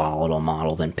 less volatile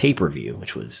model than pay-per-view,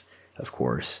 which was, of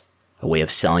course, a way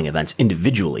of selling events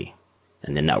individually.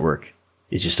 And the network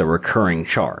is just a recurring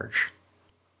charge.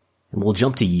 And we'll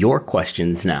jump to your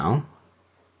questions now,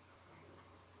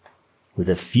 with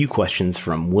a few questions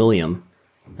from William.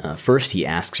 First, he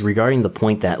asks, regarding the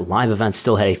point that live events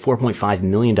still had a $4.5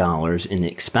 million in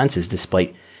expenses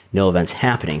despite no events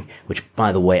happening, which,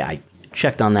 by the way, I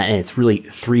checked on that, and it's really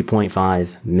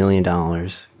 $3.5 million.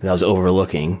 I was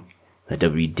overlooking that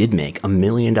WWE did make $1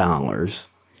 million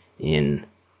in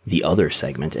the other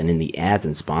segment and in the ads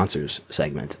and sponsors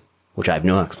segment, which I have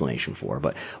no explanation for.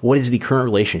 But what is the current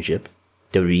relationship,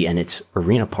 WWE and its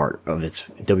arena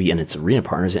WWE and its arena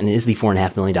partners, and is the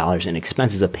 $4.5 million in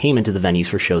expenses a payment to the venues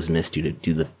for shows missed due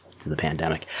to the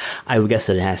pandemic? I would guess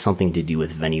that it has something to do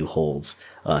with venue holds.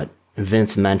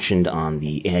 Vince mentioned on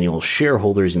the annual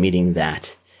shareholders meeting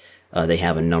that they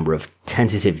have a number of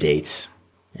tentative dates,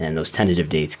 and those tentative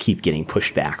dates keep getting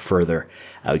pushed back further.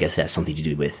 I would guess it has something to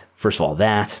do with, first of all,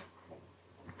 that.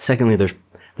 Secondly,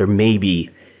 there may be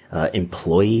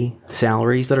employee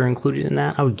salaries that are included in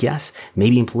that, I would guess.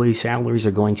 Maybe employee salaries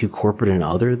are going to corporate and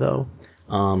other, though.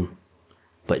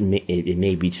 But it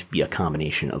may be a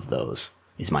combination of those,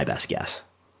 is my best guess.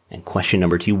 And question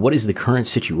number 2, what is the current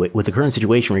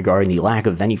situation regarding the lack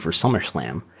of venue for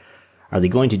SummerSlam? Are they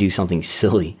going to do something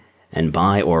silly and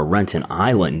buy or rent an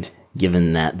island,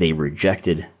 given that they've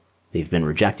been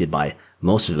rejected by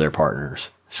most of their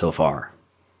partners so far?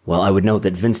 Well, I would note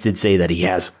that Vince did say that he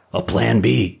has a plan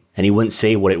B, and he wouldn't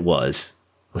say what it was,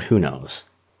 but who knows?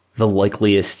 The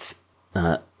likeliest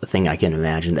thing I can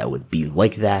imagine that would be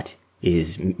like that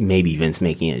is maybe Vince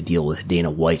making a deal with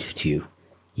Dana White to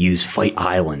use Fight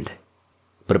Island.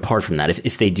 But apart from that,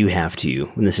 if they do have to,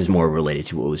 and this is more related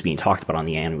to what was being talked about on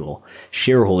the annual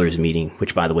shareholders meeting,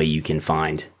 which, by the way, you can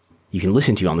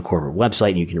listen to on the corporate website,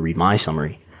 and you can read my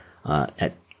summary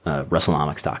at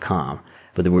WrestleNomics.com.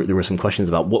 But there were some questions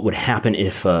about what would happen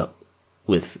if,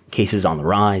 with cases on the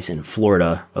rise in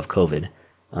Florida of COVID,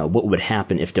 what would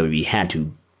happen if WWE had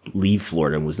to leave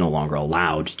Florida and was no longer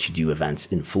allowed to do events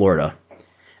in Florida.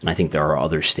 And I think there are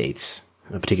other states,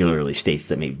 particularly states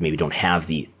that maybe don't have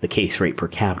the case rate per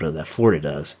capita that Florida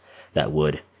does, that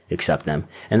would accept them.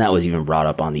 And that was even brought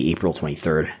up on the April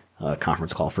 23rd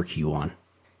conference call for Q1.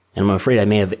 And I'm afraid I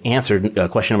may have answered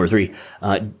question number 3.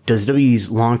 Does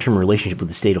WWE's long-term relationship with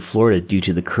the state of Florida due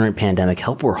to the current pandemic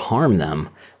help or harm them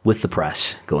with the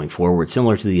press going forward,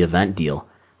 similar to the event deal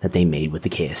that they made with the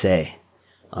KSA?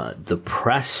 The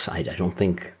press, I don't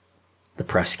think the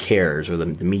press cares, or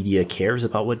the media cares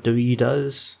about what WWE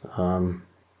does.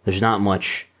 There's not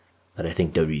much that I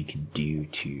think WWE could do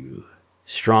to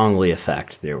strongly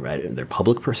affect their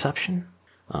public perception.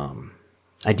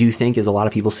 I do think, as a lot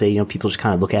of people say, people just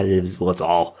kind of look at it as, well, it's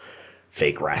all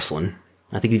fake wrestling.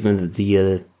 I think even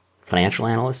the financial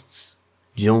analysts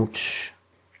don't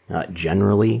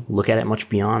generally look at it much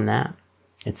beyond that.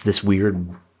 It's this weird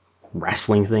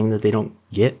wrestling thing that they don't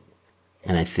get.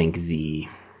 And I think the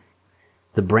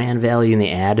brand value and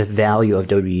the ad value of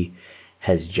WWE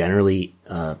has generally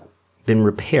been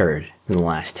repaired in the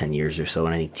last 10 years or so.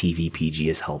 And I think TVPG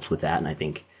has helped with that. And I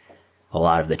think a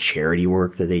lot of the charity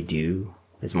work that they do,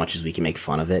 as much as we can make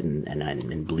fun of it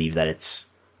and believe that it's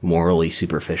morally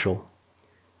superficial,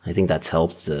 I think that's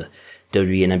helped.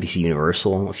 WWE and NBC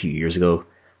Universal a few years ago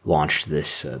launched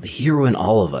this The Hero in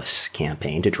All of Us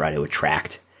campaign to try to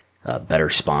attract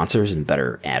better sponsors and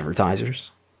better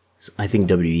advertisers. So I think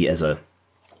WWE as a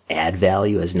ad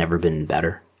value has never been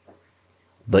better.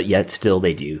 But yet still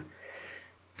they do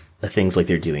things like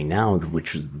they're doing now,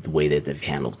 which is the way that they've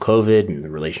handled COVID and the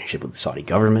relationship with the Saudi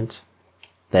government.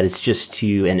 That it's just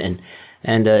to, and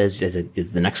as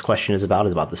the next question is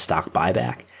about the stock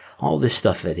buyback. All this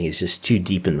stuff, I think, is just too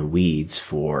deep in the weeds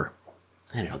for,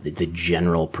 I don't know, the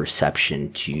general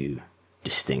perception to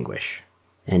distinguish.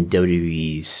 And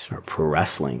WWE's, or pro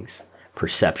wrestling's,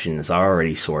 perception is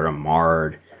already sort of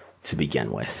marred to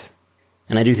begin with.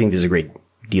 And I do think there's a great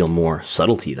deal more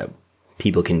subtlety that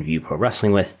people can view pro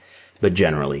wrestling with, but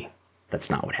generally, that's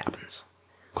not what happens.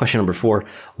 Question number 4,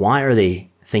 why are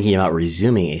they thinking about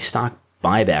resuming a stock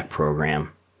buyback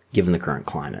program given the current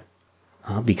climate?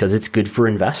 Because it's good for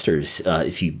investors.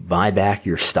 If you buy back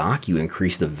your stock, you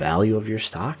increase the value of your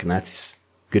stock, and that's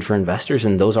good for investors.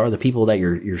 And those are the people that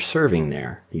you're serving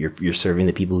there. You're serving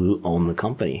the people who own the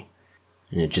company.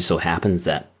 And it just so happens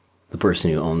that the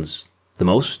person who owns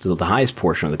the highest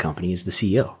portion of the company is the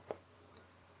CEO.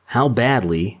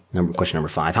 Question number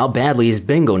 5, how badly is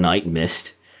bingo night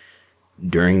missed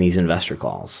during these investor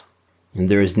calls? And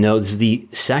this is the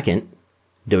second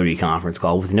WWE conference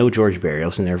call with no George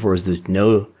Barrios, and therefore there's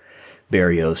no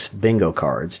Barrios bingo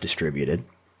cards distributed.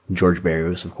 George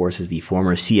Barrios, of course, is the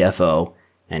former CFO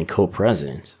and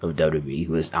co-president of WWE,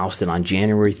 who was ousted on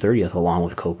January 30th along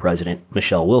with co-president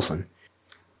Michelle Wilson.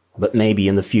 But maybe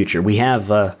in the future. We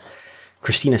have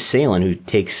Christina Salen, who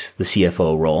takes the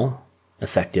CFO role,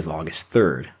 effective August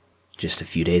 3rd, just a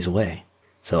few days away.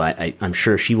 So I'm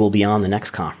sure she will be on the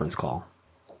next conference call.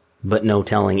 But no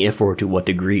telling if or to what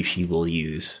degree she will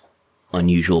use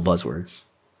unusual buzzwords.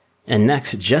 And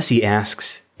next, Jesse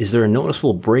asks, is there a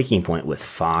noticeable breaking point with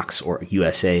Fox or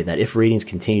USA that if ratings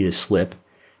continue to slip,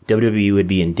 WWE would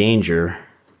be in danger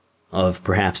of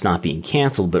perhaps not being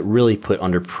canceled, but really put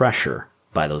under pressure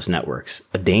by those networks,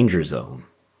 a danger zone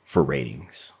for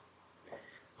ratings?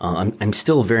 I'm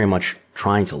still very much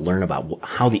trying to learn about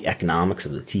how the economics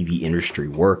of the TV industry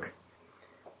work.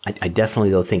 I definitely,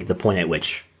 though, think the point at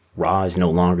which Raw is no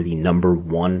longer the number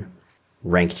 1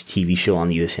 ranked TV show on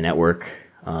the USA Network.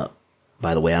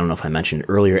 By the way, I don't know if I mentioned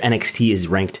earlier, NXT is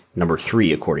ranked number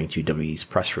 3 according to WWE's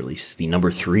press release. The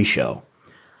number 3 show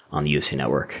on the USA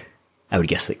Network. I would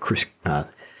guess that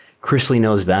Chrisley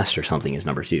Knows Best or something is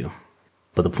number 2.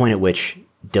 But the point at which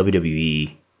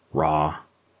WWE Raw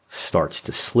starts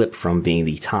to slip from being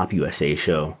the top USA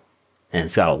show, and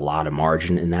it's got a lot of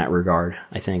margin in that regard,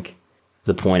 I think.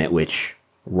 The point at which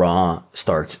Raw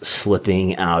starts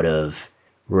slipping out of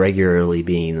regularly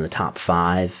being in the top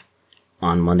 5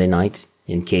 on Monday night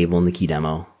in cable and the key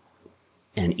demo.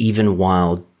 And even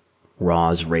while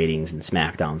Raw's ratings and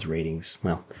SmackDown's ratings,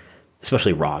 well,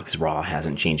 especially Raw, because Raw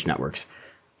hasn't changed networks,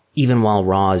 even while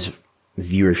Raw's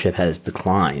viewership has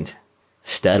declined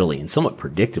steadily and somewhat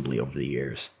predictably over the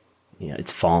years,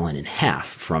 it's fallen in half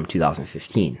from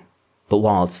 2015. But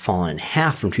while it's fallen in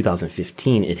half from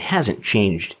 2015, it hasn't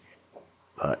changed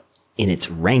in its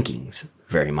rankings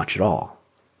very much at all.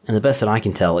 And the best that I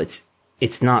can tell, it's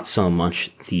not so much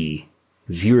the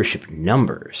viewership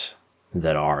numbers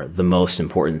that are the most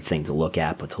important thing to look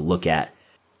at, but to look at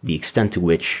the extent to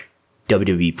which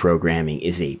WWE programming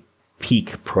is a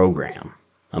peak program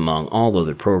among all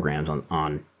other programs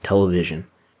on television.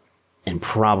 And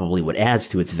probably what adds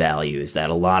to its value is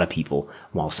that a lot of people,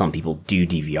 while some people do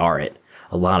DVR it,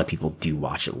 a lot of people do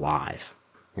watch it live.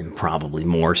 And probably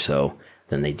more so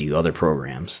than they do other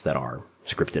programs that are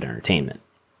scripted entertainment.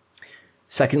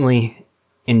 Secondly,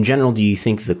 in general, do you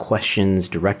think the questions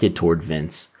directed toward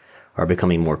Vince are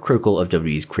becoming more critical of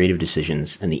WWE's creative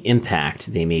decisions and the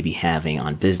impact they may be having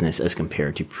on business as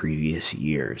compared to previous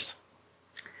years?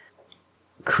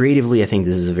 Creatively, I think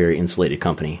this is a very insulated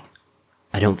company.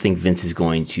 I don't think Vince is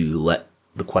going to let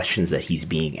the questions that he's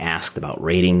being asked about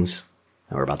ratings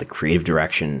or about the creative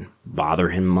direction bother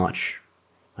him much.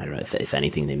 I don't know, if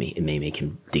anything, it may make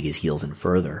him dig his heels in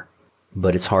further.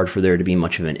 But it's hard for there to be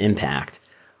much of an impact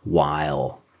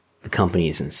while the company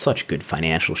is in such good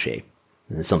financial shape.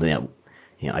 And it's something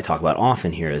that I talk about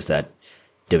often here is that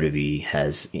WWE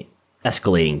has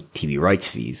escalating TV rights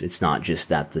fees. It's not just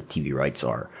that the TV rights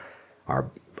are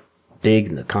big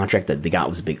and the contract that they got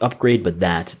was a big upgrade, but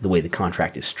that the way the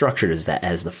contract is structured is that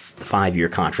as the 5-year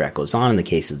contract goes on, in the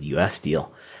case of the US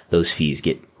deal, those fees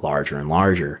get larger and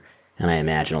larger. And I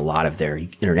imagine a lot of their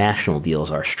international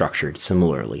deals are structured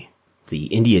similarly. The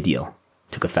India deal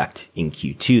took effect in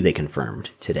Q2, they confirmed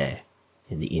today.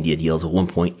 And the India deal is a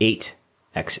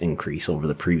 1.8x increase over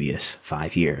the previous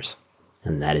 5 years.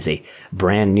 And that is a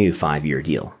brand new 5-year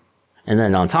deal. And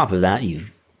then on top of that,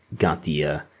 you've got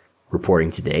the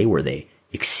reporting today where they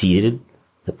exceeded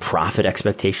the profit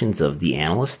expectations of the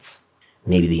analysts.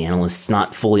 Maybe the analysts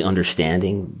not fully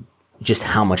understanding just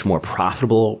how much more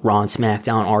profitable Raw and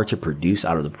SmackDown are to produce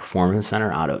out of the Performance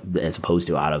Center, as opposed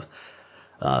to out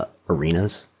of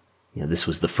arenas. This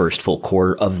was the first full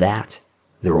quarter of that.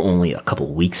 There were only a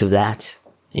couple weeks of that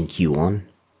in Q1.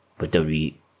 but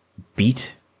WWE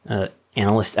beat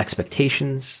analyst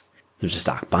expectations. There's a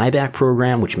stock buyback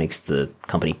program, which makes the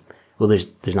company, well,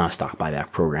 there's not a stock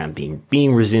buyback program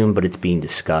being resumed, but it's being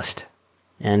discussed.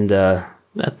 And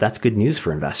that's good news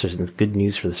for investors, and it's good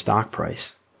news for the stock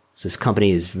price. So this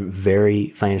company is very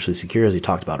financially secure. As we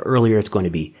talked about earlier, it's going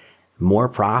to be more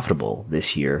profitable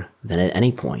this year than at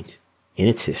any point in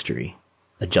its history,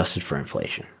 adjusted for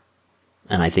inflation.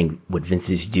 And I think what Vince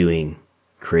is doing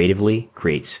creatively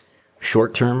creates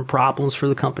short-term problems for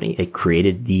the company. It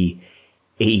created the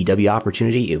AEW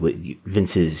opportunity.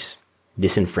 Vince's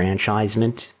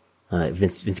disenfranchisement,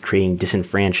 Vince creating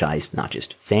disenfranchised, not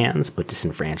just fans, but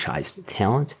disenfranchised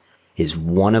talent, is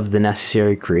one of the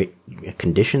necessary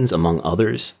conditions, among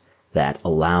others, that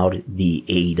allowed the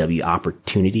AEW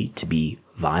opportunity to be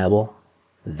viable.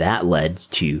 That led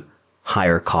to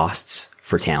higher costs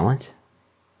for talent.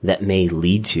 That may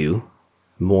lead to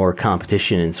more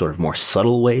competition in sort of more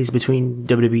subtle ways between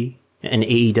WWE and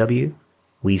AEW.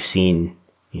 We've seen,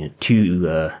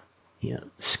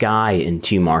 Sky in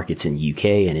 2 markets in UK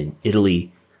and in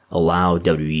Italy allow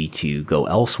WWE to go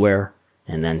elsewhere,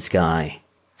 and then Sky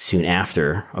soon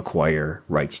after acquire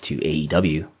rights to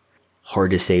AEW. Hard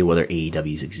to say whether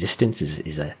AEW's existence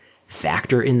is a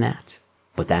factor in that,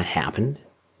 but that happened.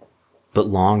 But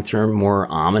long term, more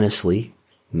ominously,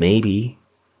 maybe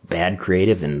bad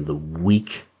creative and the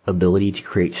weak ability to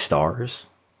create stars,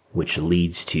 which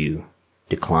leads to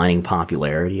declining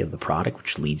popularity of the product,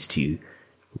 which leads to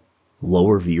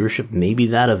lower viewership. Maybe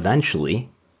that eventually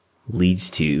leads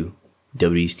to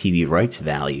WWE's TV rights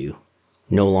value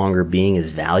no longer being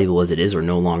as valuable as it is, or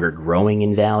no longer growing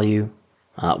in value.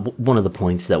 One of the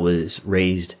points that was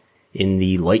raised in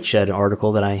the Lightshed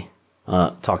article that I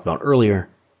talked about earlier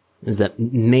is that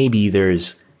maybe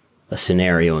there's a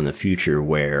scenario in the future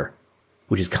where,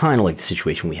 which is kind of like the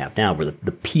situation we have now, where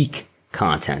the peak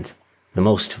content, the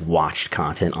most watched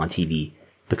content on TV,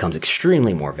 becomes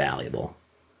extremely more valuable.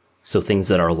 So things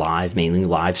that are live, mainly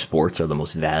live sports, are the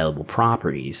most valuable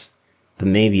properties. But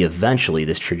maybe eventually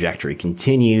this trajectory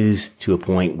continues to a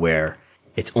point where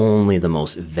it's only the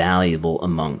most valuable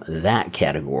among that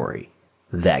category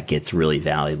that gets really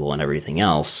valuable, and everything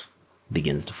else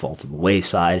begins to fall to the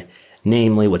wayside.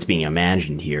 Namely, what's being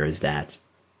imagined here is that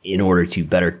in order to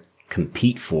better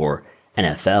compete for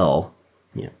NFL,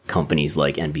 companies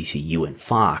like NBCU and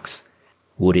Fox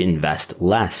would invest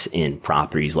less in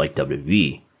properties like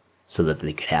WWE so that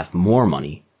they could have more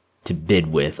money to bid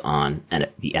with on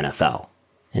the NFL.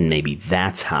 And maybe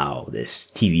that's how this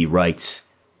TV rights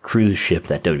cruise ship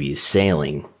that WWE is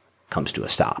sailing comes to a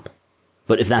stop.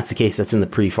 But if that's the case, that's in the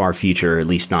pretty far future, at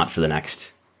least not for the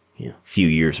next few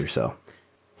years or so.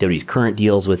 WWE's current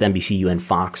deals with NBCU and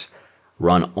Fox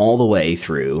run all the way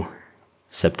through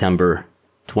September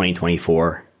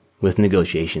 2024, with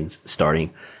negotiations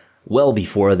starting well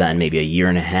before then, maybe a year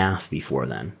and a half before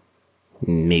then,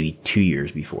 maybe 2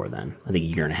 years before then. I think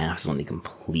a year and a half is when they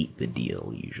complete the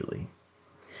deal usually.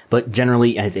 But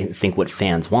generally, I think what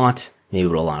fans want, maybe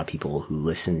what a lot of people who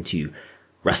listen to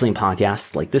wrestling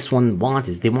podcasts like this one want,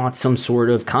 is they want some sort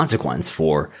of consequence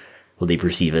for what they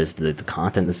perceive as the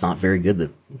content that's not very good,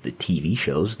 the TV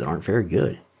shows that aren't very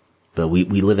good. But we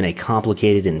live in a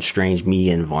complicated and strange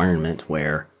media environment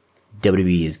where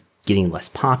WWE is getting less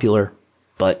popular,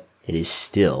 but it is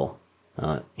still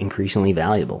increasingly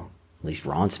valuable. At least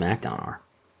Raw and SmackDown are.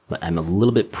 But I'm a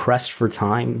little bit pressed for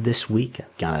time this week.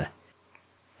 I've got to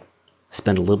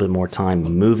spend a little bit more time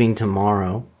moving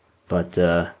tomorrow. But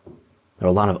there are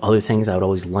a lot of other things I would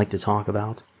always like to talk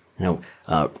about.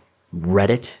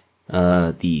 Reddit,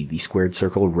 the Squared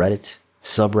Circle Reddit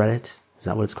subreddit, is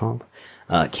that what it's called?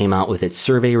 Came out with its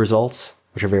survey results,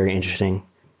 which are very interesting.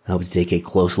 I hope to take a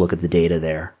close look at the data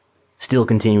there. Still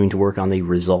continuing to work on the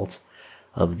results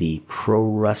of the Pro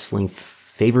Wrestling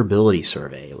Favorability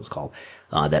Survey, it was called,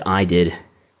 that I did.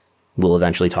 We'll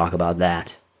eventually talk about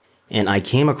that. And I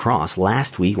came across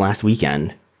last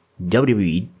weekend,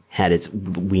 WWE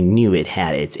we knew it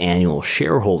had its annual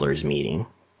shareholders meeting,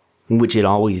 which it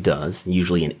always does.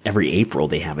 Usually in every April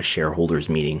they have a shareholders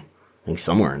meeting, I think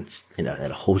somewhere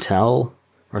at a hotel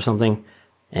or something.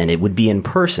 And it would be in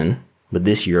person, but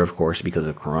this year, of course, because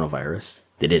of coronavirus,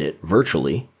 they did it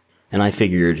virtually. And I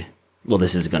figured, well,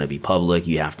 this is going to be public.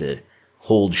 You have to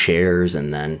hold shares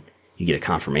and then you get a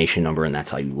confirmation number and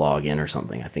that's how you log in or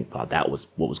something. I thought that was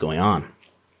what was going on.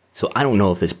 So I don't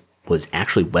know if this was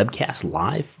actually webcast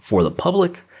live for the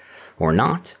public or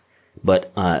not,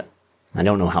 but I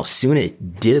don't know how soon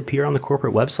it did appear on the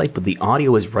corporate website, but the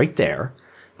audio is right there.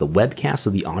 The webcast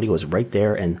of the audio is right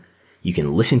there, and you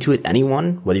can listen to it,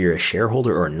 anyone, whether you're a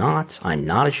shareholder or not. I'm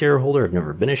not a shareholder. I've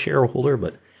never been a shareholder,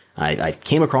 but I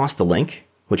came across the link,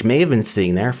 which may have been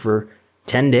sitting there for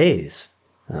 10 days.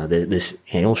 This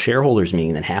annual shareholders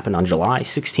meeting that happened on July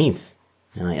 16th.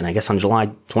 And I guess on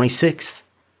July 26th,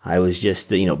 I was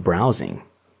just, browsing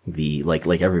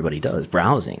like everybody does,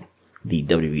 browsing the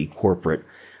WWE corporate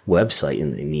website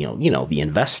in the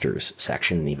investors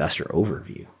section, the investor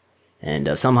overview.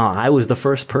 And somehow I was the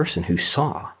first person who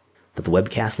saw that the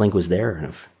webcast link was there. And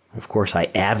of course, I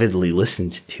avidly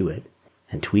listened to it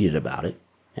and tweeted about it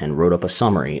and wrote up a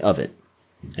summary of it.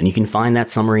 And you can find that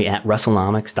summary at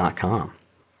WrestleNomics.com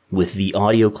with the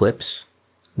audio clips,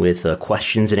 with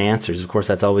questions and answers. Of course,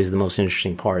 that's always the most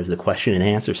interesting part, is the question and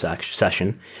answer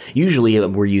session. Usually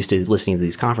we're used to listening to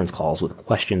these conference calls with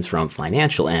questions from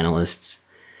financial analysts.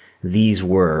 These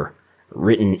were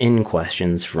written in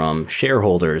questions from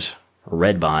shareholders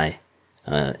read by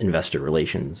Investor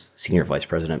Relations Senior Vice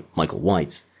President Michael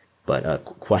Weitz. But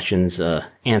questions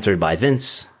answered by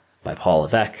Vince, by Paul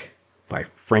Levesque, by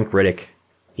Frank Riddick,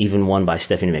 even one by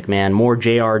Stephanie McMahon. More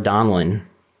J.R. Donlin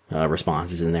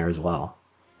responses in there as well.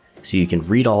 So you can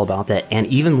read all about that and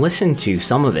even listen to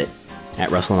some of it at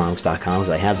WrestleNomics.com, because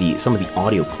I have some of the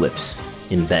audio clips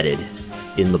embedded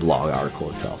in the blog article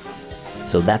itself.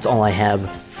 So that's all I have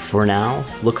for now.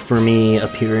 Look for me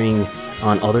appearing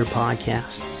on other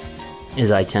podcasts,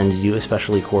 as I tend to do,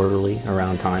 especially quarterly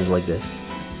around times like this.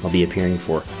 I'll be appearing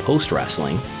for Post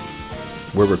Wrestling.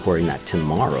 We're recording that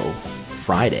tomorrow,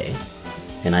 Friday,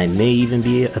 and I may even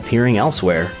be appearing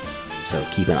elsewhere, so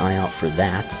keep an eye out for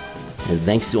that. And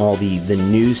thanks to all the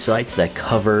news sites that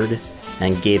covered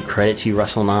and gave credit to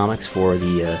WrestleNomics for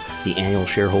the annual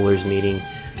shareholders meeting,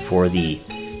 for the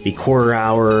quarter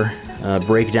hour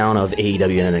breakdown of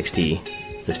AEW and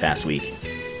NXT this past week.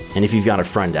 And if you've got a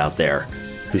friend out there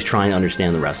who's trying to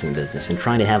understand the wrestling business and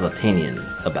trying to have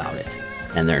opinions about it,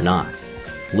 and they're not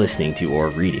listening to or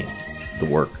reading the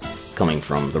work coming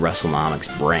from the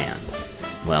WrestleNomics brand,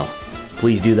 well,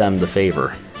 please do them the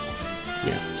favor.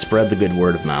 Spread the good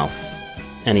word of mouth.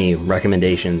 Any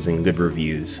recommendations and good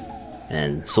reviews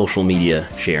and social media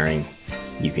sharing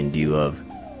you can do of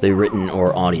the written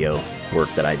or audio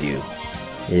work that I do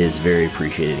is very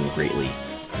appreciated and greatly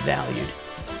valued.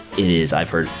 It is, I've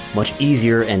heard, much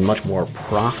easier and much more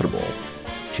profitable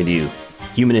to do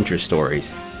human interest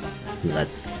stories.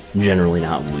 That's generally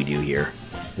not what we do here.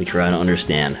 We try to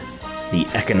understand the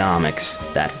economics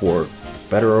that, for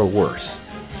better or worse,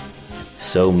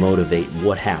 so motivate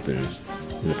what happens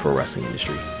in the pro wrestling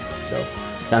industry. So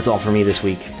that's all for me this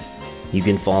week. You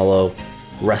can follow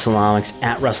WrestleNomics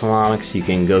at WrestleNomics. You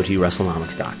can go to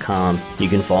WrestleNomics.com. You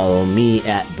can follow me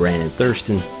at Brandon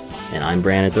Thurston. And I'm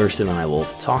Brandon Thurston, and I will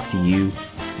talk to you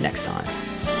next time.